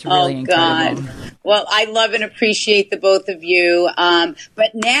 It's really incredible. God. Well, I love and appreciate the both of you.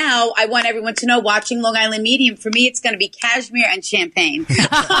 But now I want everyone to know, watching Long Island Medium, for me, it's going to be cashmere and champagne.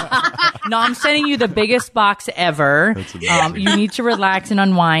 No, I'm sending you the biggest box ever. You need to relax and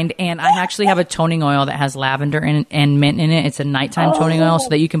unwind. And I actually have a toning oil that has lavender and mint in it. It's a nighttime toning oil so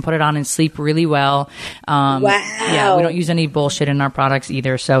that you can put it on and sleep really well. Wow. Yeah, we don't use any bullshit in our products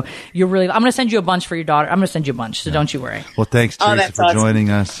either. So I'm going to send you a bunch for your daughter. I'm going to send you a bunch, so don't you worry. Well, thanks, Teresa, that's for awesome. joining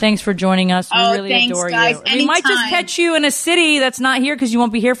us. Thanks for joining us. We really thanks, adore guys. you. We might just Anytime. catch you in a city that's not here because you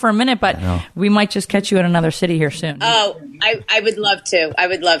won't be here for a minute, but we might just catch you in another city here soon. Oh, I would love to. I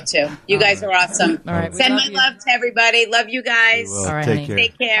would love to. You guys are awesome. All right, we Send love my you. love to everybody. Love you guys. We will. All right, Take honey. care.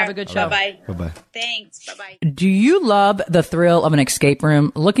 Take care. Have a good show. Bye-bye. Bye-bye. Thanks. Bye-bye. Do you love the thrill of an escape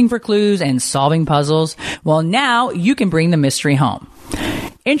room, looking for clues and solving puzzles? Well, now you can bring the mystery home.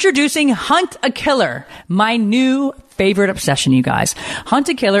 Introducing Hunt a Killer, my new favorite obsession, you guys. Hunt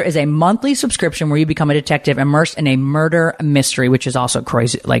a Killer is a monthly subscription where you become a detective immersed in a murder mystery, which is also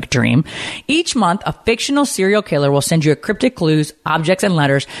crazy like dream. Each month, a fictional serial killer will send you cryptic clues, objects, and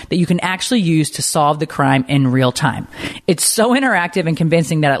letters that you can actually use to solve the crime in real time. It's so interactive and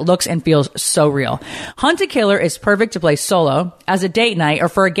convincing that it looks and feels so real. Hunt a Killer is perfect to play solo, as a date night, or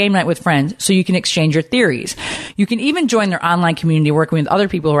for a game night with friends, so you can exchange your theories. You can even join their online community working with other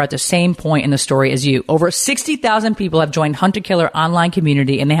people who are at the same point in the story as you. Over 60,000 people have joined Hunt a Killer online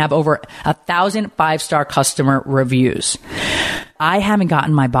community, and they have over 1,000 5-star customer reviews. I haven't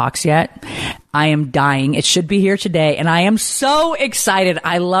gotten my box yet. I am dying. It should be here today, and I am so excited.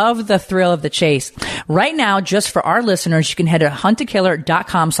 I love the thrill of the chase. Right now, just for our listeners, you can head to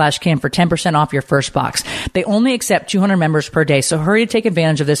huntakiller.com/Kim for 10% off your first box. They only accept 200 members per day, so hurry to take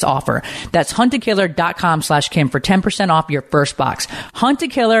advantage of this offer. That's huntakiller.com/Kim for 10% off your first box.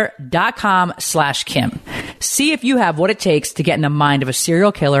 huntakiller.com/Kim. See if you have what it takes to get in the mind of a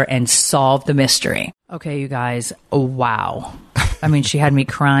serial killer and solve the mystery. Okay, you guys. Wow. I mean, she had me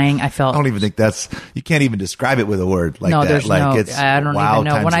crying. I don't even think you can't even describe it with a word like no, that. There's like, no, it's I don't wow even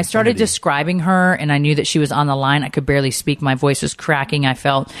know. When I started infinity. describing her and I knew that she was on the line, I could barely speak. My voice was cracking. I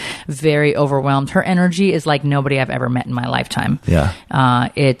felt very overwhelmed. Her energy is like nobody I've ever met in my lifetime. Yeah.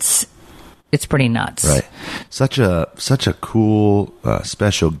 It's pretty nuts. Right. Such a cool,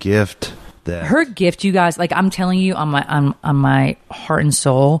 special gift. Her gift, you guys, like I'm telling you on my heart and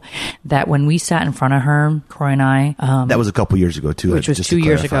soul, that when we sat in front of her, Croy and I, that was a couple years ago too, which was just 2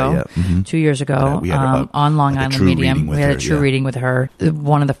 years clarify, ago. yeah. Mm-hmm. 2 years ago, we had on Long Island Medium, we had a true reading with her.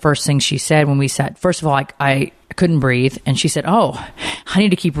 One of the first things she said when we sat, first of all, I couldn't breathe, and she said, "Oh, I need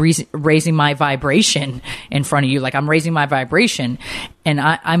to keep raising my vibration in front of you, like I'm raising my vibration," and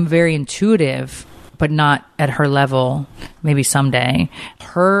I'm very intuitive, but not at her level. Maybe someday.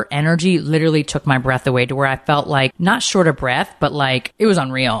 Her energy literally took my breath away to where I felt like, not short of breath, but like it was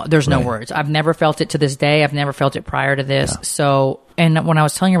unreal. There's no words. I've never felt it to this day. I've never felt it prior to this. Yeah. So, and when I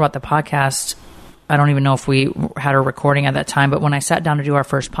was telling her about the podcast, I don't even know if we had a recording at that time, but when I sat down to do our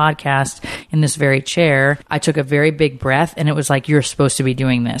first podcast in this very chair, I took a very big breath, and it was like, you're supposed to be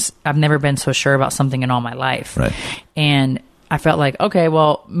doing this. I've never been so sure about something in all my life. Right. And I felt like, okay,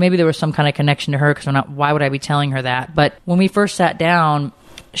 well, maybe there was some kind of connection to her, because why would I be telling her that? But when we first sat down,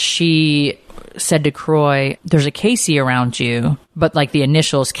 she said to Croy, "There's a Casey around you," but like the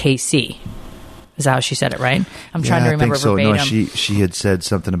initials KC. Is that how she said it, right? I'm trying to remember verbatim. No, she had said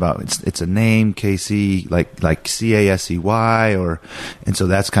something about it's a name, Casey, like CASEY, and so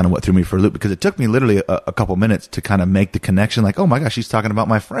that's kind of what threw me for a loop, because it took me literally a couple minutes to kind of make the connection. Like, oh my gosh, she's talking about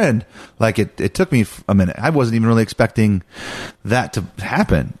my friend. Like it took me a minute. I wasn't even really expecting that to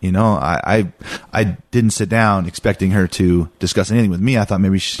happen. You know, I didn't sit down expecting her to discuss anything with me. I thought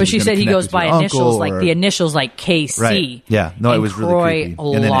maybe but she said he goes by initials, like the initials, like KC. Right. Yeah. No, it was really creepy.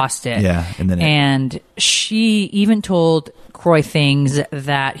 Croy lost it. Yeah. And she even told Croy things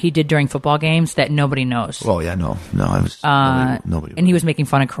that he did during football games that nobody knows. Oh yeah, no, I was nobody. And he was making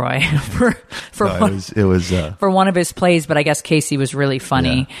fun of Croy for one of his plays. But I guess Casey was really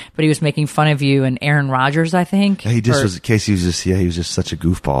funny. Yeah. But he was making fun of you and Aaron Rodgers, I think. Yeah, Casey was just he was just such a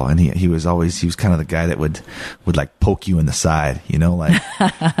goofball, and he was kind of the guy that would like poke you in the side, like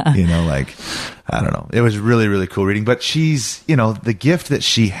like I don't know. It was really, really cool reading. But she's the gift that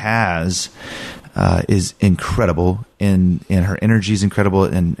she has is incredible, and her energy is incredible,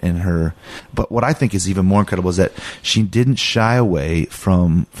 and her. But what I think is even more incredible is that she didn't shy away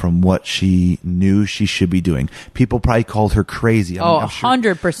from what she knew she should be doing. People probably called her crazy. I'm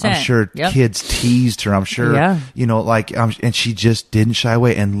 100%. I'm sure kids teased her. I'm sure, and she just didn't shy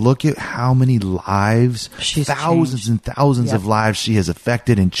away. And look at how many lives, thousands and thousands of lives she has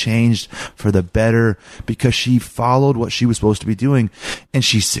affected and changed for the better, because she followed what she was supposed to be doing, and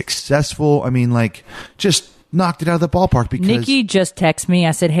she's successful. I mean, just knocked it out of the ballpark. Because Nikki just texted me.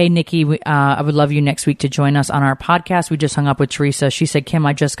 I said, "Hey, Nikki, I would love you next week to join us on our podcast." We just hung up with Teresa. She said, "Kim,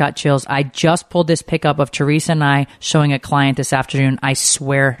 I just got chills. I just pulled this pickup of Teresa and I showing a client this afternoon. I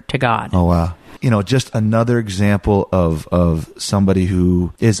swear to God." Oh, wow. Just another example of somebody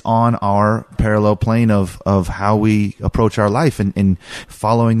who is on our parallel plane of how we approach our life, and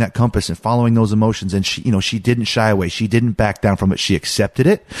following that compass and following those emotions. And she didn't shy away. She didn't back down from it. She accepted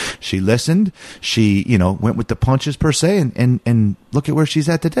it. She listened. She, went with the punches per se, and look at where she's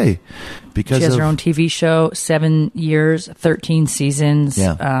at today. Because she has her own TV show, 7 years, 13 seasons.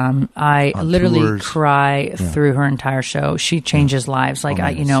 Yeah. I literally cry through her entire show. She changes lives. Like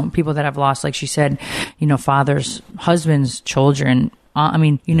people that I've lost, like she said, fathers, husbands, children.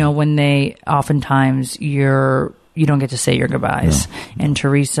 When they oftentimes you don't get to say your goodbyes. No. And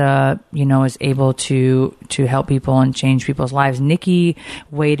Teresa, is able to help people and change people's lives. Nikki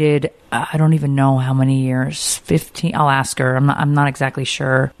waited, I don't even know how many years, 15. I'll ask her. I'm not exactly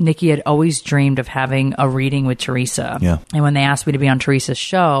sure. Nikki had always dreamed of having a reading with Teresa. Yeah. And when they asked me to be on Teresa's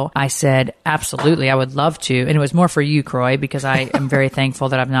show, I said, absolutely, I would love to. And it was more for you, Croy, because I am very thankful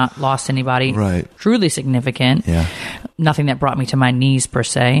that I've not lost anybody truly significant. Yeah. Nothing that brought me to my knees per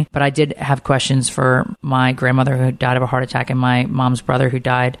se. But I did have questions for my grandmother who died of a heart attack, and my mom's brother who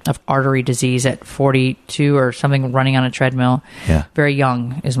died of artery disease at 42 or something, running on a treadmill. Yeah. Very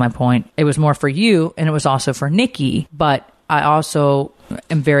young is my point. It was more for you, and it was also for Nikki, but I also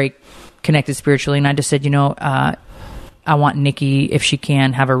am very connected spiritually, and I just said, I want Nikki, if she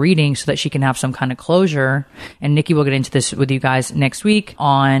can, have a reading so that she can have some kind of closure. And Nikki will get into this with you guys next week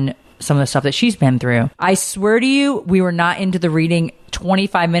on some of the stuff that she's been through. I swear to you, we were not into the reading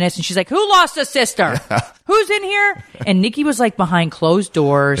 25 minutes, and she's like, who lost a sister? Who's in here? And Nikki was like behind closed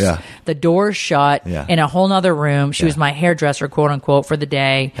doors, the doors shut, in a whole nother room. She was my hairdresser, quote unquote, for the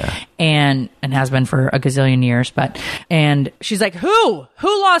day, and has been for a gazillion years. And she's like, who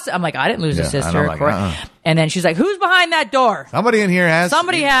lost? I'm like, I didn't lose a sister. And then she's like, who's behind that door? Somebody in here has.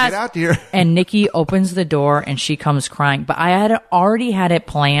 Somebody has. Get out here. And Nikki opens the door and she comes crying. But I had already had it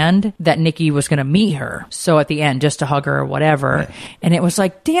planned that Nikki was going to meet her. So at the end, just to hug her or whatever. Right. And it was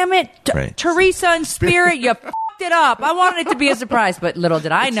like, damn it, Teresa and Spirit, you f***ed it up. I wanted it to be a surprise, but little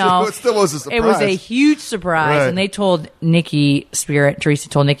did I know. It still was a surprise. It was a huge surprise. Right. And they told Nikki, Teresa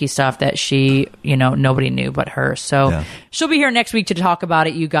told Nikki stuff that she, nobody knew but her. So she'll be here next week to talk about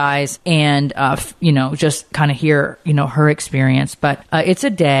it, you guys, and, just kind of hear, her experience. But it's a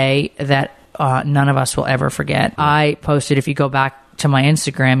day that none of us will ever forget. I posted, if you go back to my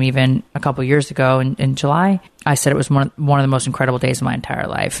Instagram even a couple years ago in July, I said it was one of the most incredible days of my entire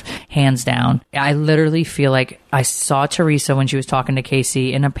life, hands down. I literally feel like I saw Teresa when she was talking to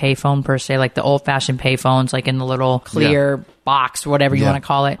Casey in a payphone per se, like the old-fashioned payphones, like in the little clear box, whatever you want to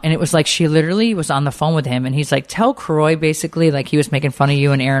call it. And it was like she literally was on the phone with him, and he's like, tell Croy, basically, like he was making fun of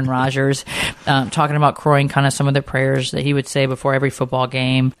you and Aaron Rodgers, talking about Croy and kind of some of the prayers that he would say before every football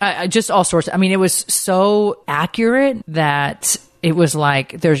game. Just all sorts. I mean, it was so accurate that it was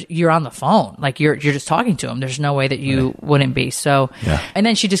like you're on the phone, like you're just talking to him. There's no way that you wouldn't be. So, and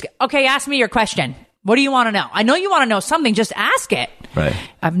then she just, okay, ask me your question. What do you want to know? I know you want to know something. Just ask it. Right.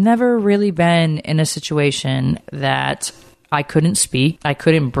 I've never really been in a situation that I couldn't speak, I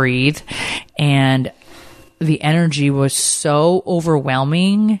couldn't breathe, and the energy was so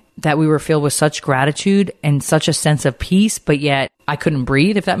overwhelming that we were filled with such gratitude and such a sense of peace, but yet I couldn't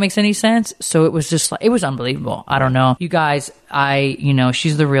breathe, if that makes any sense. So it was just like, it was unbelievable. I don't know. You guys,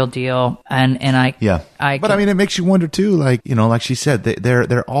 she's the real deal. And but I mean, it makes you wonder too, like, like she said,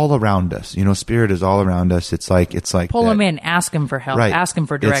 they're all around us. Spirit is all around us. It's like pull them in, ask them for help, ask them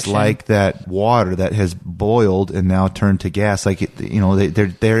for direction. It's like that water that has boiled and now turned to gas. Like,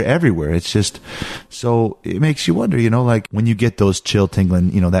 they're everywhere. It's just, so it makes you wonder, like when you get those chill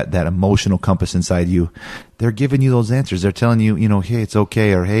tingling, that emotional compass inside you, they're giving you those answers. They're telling you, hey, it's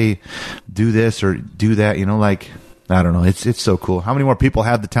okay, or hey, do this or do that. Like, I don't know. It's so cool. How many more people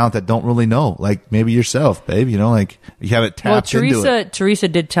have the talent that don't really know? Like maybe yourself, babe. Like you haven't tapped into it. Teresa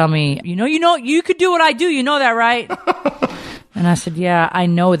did tell me, you could do what I do. You know that, right? And I said, yeah, I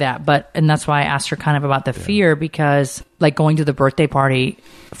know that. And that's why I asked her kind of about the fear, because like going to the birthday party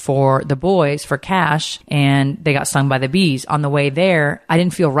for the boys for Cash, and they got stung by the bees on the way there, I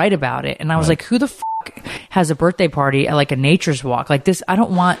didn't feel right about it. And I was like, who the f*** has a birthday party at like a nature's walk like this? I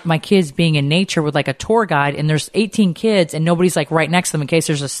don't want my kids being in nature with like a tour guide and there's 18 kids and nobody's like right next to them in case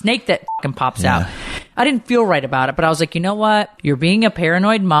there's a snake that fucking pops out. I didn't feel right about it, but I was like, you know what? You're being a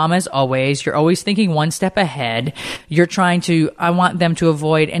paranoid mom as always. You're always thinking one step ahead. I want them to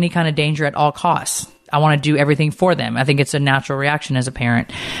avoid any kind of danger at all costs. I want to do everything for them. I think it's a natural reaction as a parent.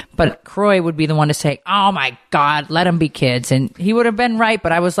 But Croy would be the one to say, oh my God, let them be kids. And he would have been right.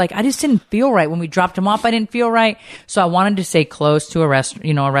 But I was like, I just didn't feel right. When we dropped him off, I didn't feel right. So I wanted to stay close to a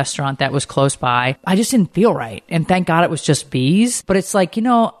restaurant that was close by. I just didn't feel right. And thank God it was just bees. But it's like,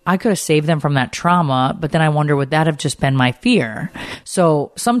 I could have saved them from that trauma. But then I wonder, would that have just been my fear?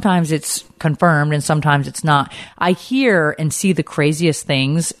 So sometimes it's confirmed and sometimes it's not. I hear and see the craziest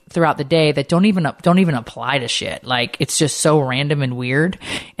things throughout the day that don't even apply to shit. Like it's just so random and weird.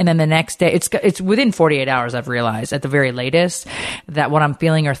 And then the next day, it's within 48 hours, I've realized at the very latest that what I'm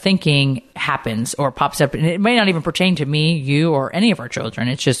feeling or thinking happens or pops up. And it may not even pertain to me, you, or any of our children.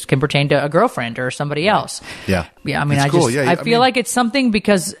 It just can pertain to a girlfriend or somebody else. Yeah. I mean, I feel like it's something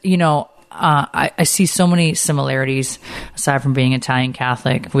because, I see so many similarities aside from being Italian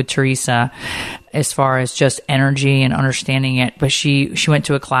Catholic with Teresa as far as just energy and understanding it. But she went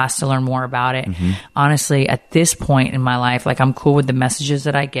to a class to learn more about it. Mm-hmm. Honestly, at this point in my life, like I'm cool with the messages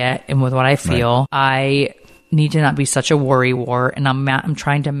that I get and with what I feel. Right. I need to not be such a worrywart, and I'm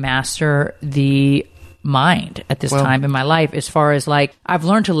trying to master the mind at this time in my life, as far as like I've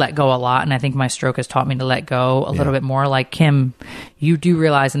learned to let go a lot, and I think my stroke has taught me to let go a little bit more. Like, Kim, you do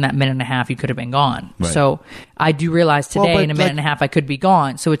realize in that minute and a half you could have been gone. Right. So I do realize today in a minute and a half I could be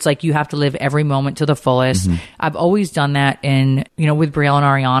gone. So it's like you have to live every moment to the fullest. Mm-hmm. I've always done that with Brielle and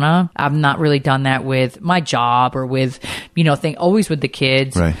Ariana. I've not really done that with my job or with always with the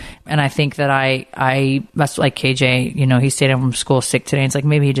kids. Right. And I think that that's like KJ, you know, he stayed home from school sick today. And it's like,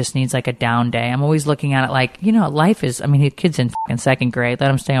 maybe he just needs like a down day. I'm always looking at it like, you know, life is, I mean, his kid's in fucking second grade.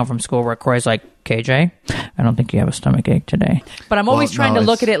 Let him stay home from school, where Corey's like, KJ, I don't think you have a stomach ache today. But I'm always trying to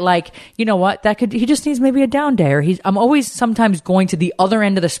look at it like, you know what, he just needs maybe a down day. Or I'm always sometimes going to the other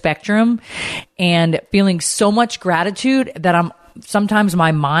end of the spectrum and feeling so much gratitude that sometimes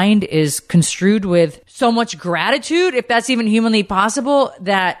my mind is construed with so much gratitude, if that's even humanly possible,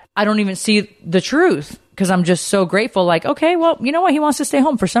 that I don't even see the truth. Because I'm just so grateful, like, okay, well, you know what? He wants to stay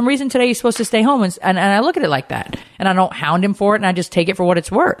home. For some reason today, he's supposed to stay home. And I look at it like that. And I don't hound him for it, and I just take it for what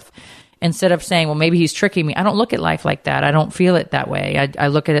it's worth. Instead of saying, well, maybe he's tricking me. I don't look at life like that. I don't feel it that way. I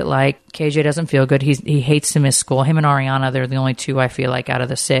look at it like KJ doesn't feel good. He hates to miss school. Him and Ariana, they're the only two I feel like out of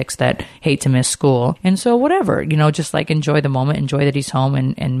the 6 that hate to miss school. And so whatever, you know, just like enjoy the moment, enjoy that he's home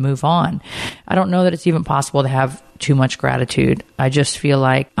and move on. I don't know that it's even possible to have too much gratitude. I just feel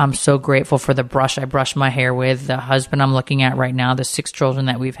like I'm so grateful for the brush I brush my hair with, the husband I'm looking at right now, the 6 children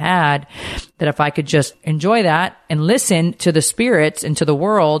that we've had, that if I could just enjoy that and listen to the spirits and to the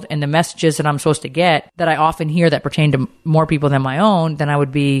world and the messages that I'm supposed to get that I often hear that pertain to more people than my own, then I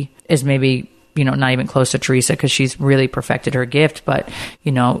would be as maybe, you know, not even close to Teresa, because she's really perfected her gift, but,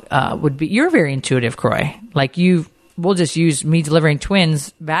 you know, you're very intuitive, Croy. Like we'll just use me delivering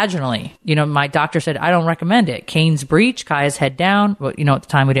twins vaginally. You know, my doctor said, I don't recommend it. Cane's breech, Kaya's head down. Well, you know, at the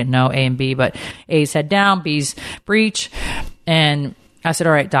time we didn't know A and B, but A's head down, B's breech. And I said,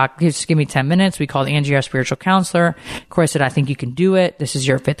 all right, doc, just give me 10 minutes. We called Angie, our spiritual counselor. Corey said, I think you can do it. This is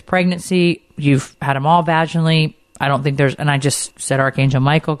your 5th pregnancy. You've had them all vaginally. I don't think and I just said, Archangel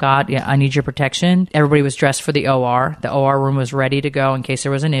Michael, God, yeah, I need your protection. Everybody was dressed for the OR. The OR room was ready to go in case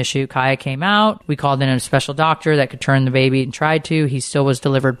there was an issue. Kaya came out. We called in a special doctor that could turn the baby and tried to. He still was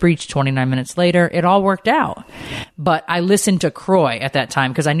delivered breech 29 minutes later. It all worked out. But I listened to Croy at that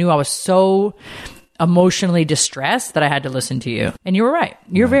time because I knew I was so emotionally distressed that I had to listen to you. And you were right.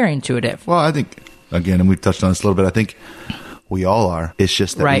 You're very intuitive. Well, I think, again, and we've touched on this a little bit, I think we all are. It's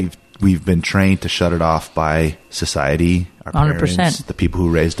just that we've been trained to shut it off by society, our 100%. Parents, the people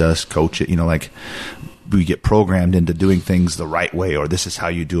who raised us, coach it, you know, like we get programmed into doing things the right way, or this is how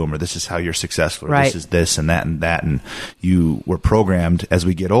you do them, or this is how you're successful, or this is this and that and that. And you were programmed as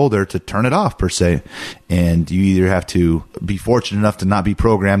we get older to turn it off, per se. And you either have to be fortunate enough to not be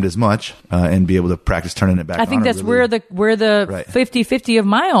programmed as much and be able to practice turning it back on. I think that's where the 50-50 of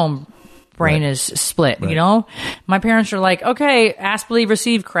my own brain is split. You know, my parents are like, okay, ask, believe,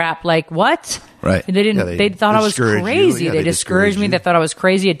 receive crap. Like, what? Right. They didn't, they thought I was crazy. They discouraged me. They thought I was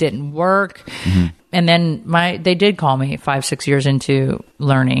crazy. It didn't work. Mm-hmm. And then they did call me 5-6 years into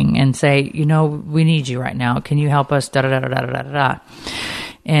learning and say, you know, we need you right now. Can you help us? Da da da da da da da.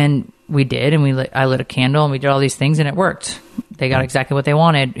 And we did, and I lit a candle, and we did all these things, and it worked. They got exactly what they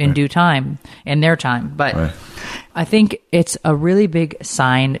wanted in due time, in their time. But I think it's a really big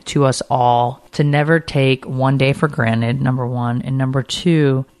sign to us all to never take one day for granted, number one. And number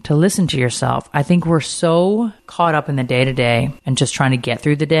two, to listen to yourself. I think we're so caught up in the day-to-day and just trying to get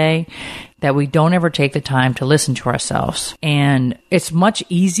through the day that we don't ever take the time to listen to ourselves. And it's much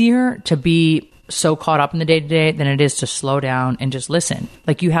easier to be so caught up in the day-to-day than it is to slow down and just listen.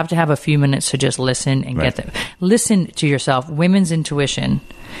 Like, you have to have a few minutes to just listen and get them. Listen to yourself. Women's intuition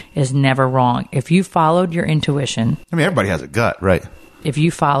is never wrong. If you followed your intuition, I mean, everybody has a gut, right? If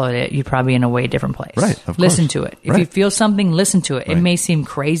you followed it, you'd probably be in a way different place. Right, of course. Listen to it. If you feel something, listen to it. It may seem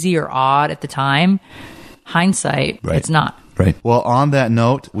crazy or odd at the time. Hindsight, it's not. Right. Well, on that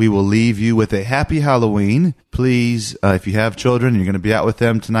note, we will leave you with a happy Halloween. Please, if you have children, you're going to be out with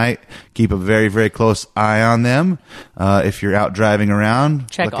them tonight, keep a very, very close eye on them. If you're out driving around,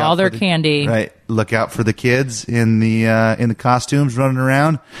 check all their candy. Right. Look out for the kids in the costumes running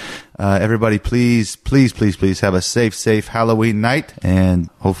around. Everybody, please have a safe Halloween night, and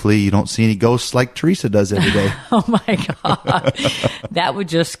hopefully you don't see any ghosts like Teresa does every day. Oh my God. That would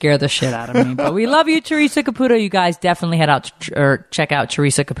just scare the shit out of me. But we love you, Teresa Caputo. You guys definitely head out or check out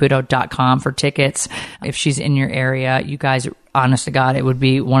teresacaputo.com for tickets. If she's in your area, you guys, honest to God, it would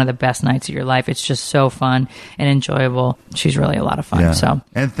be one of the best nights of your life. It's just so fun and enjoyable. She's really a lot of fun. So,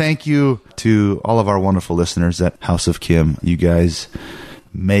 and thank you to all of our wonderful listeners at House of Kim. You guys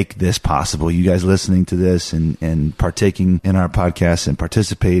make this possible. You guys listening to this and partaking in our podcast and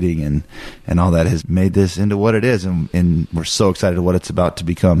participating and all that has made this into what it is. And we're so excited what it's about to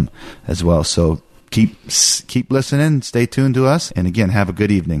become as well. So keep listening. Stay tuned to us. And again, have a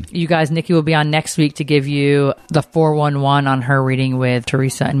good evening. You guys, Nikki will be on next week to give you the 411 on her reading with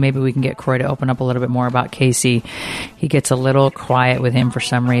Teresa, and maybe we can get Corey to open up a little bit more about Casey. He gets a little quiet with him for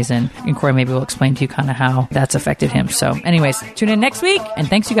some reason, and Corey maybe will explain to you kind of how that's affected him. So anyways, tune in next week, and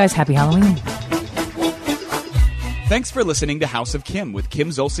thanks you guys. Happy Halloween. Thanks for listening to House of Kim with Kim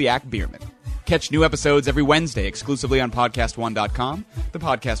Zolciak Biermann. Catch new episodes every Wednesday exclusively on PodcastOne.com, the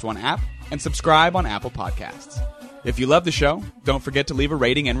Podcast One app, and subscribe on Apple Podcasts. If you love the show, don't forget to leave a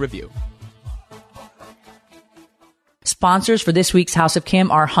rating and review. Sponsors for this week's House of Kim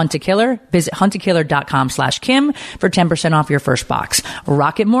are Hunt a Killer. Visit huntakiller.com/Kim for 10% off your first box.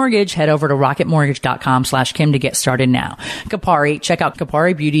 Rocket Mortgage. Head over to rocketmortgage.com/Kim to get started now. Kapari. Check out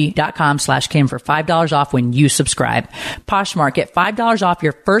kaparibeauty.com/Kim for $5 off when you subscribe. Poshmark. Get $5 off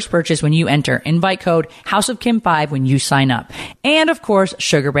your first purchase when you enter. Invite code HouseofKim5 when you sign up. And of course,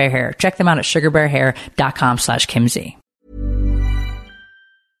 Sugar Bear Hair. Check them out at sugarbearhair.com/KimZ.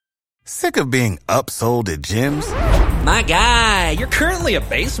 Sick of being upsold at gyms? My guy, you're currently a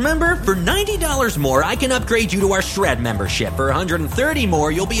base member? For $90 more, I can upgrade you to our Shred membership. For $130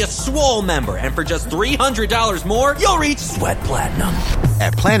 more, you'll be a Swole member. And for just $300 more, you'll reach Sweat Platinum.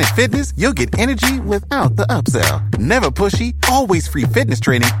 At Planet Fitness, you'll get energy without the upsell. Never pushy, always free fitness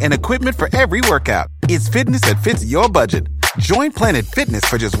training and equipment for every workout. It's fitness that fits your budget. Join Planet Fitness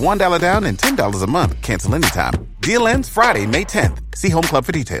for just $1 down and $10 a month. Cancel anytime. Deal ends Friday, May 10th. See Home Club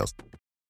for details.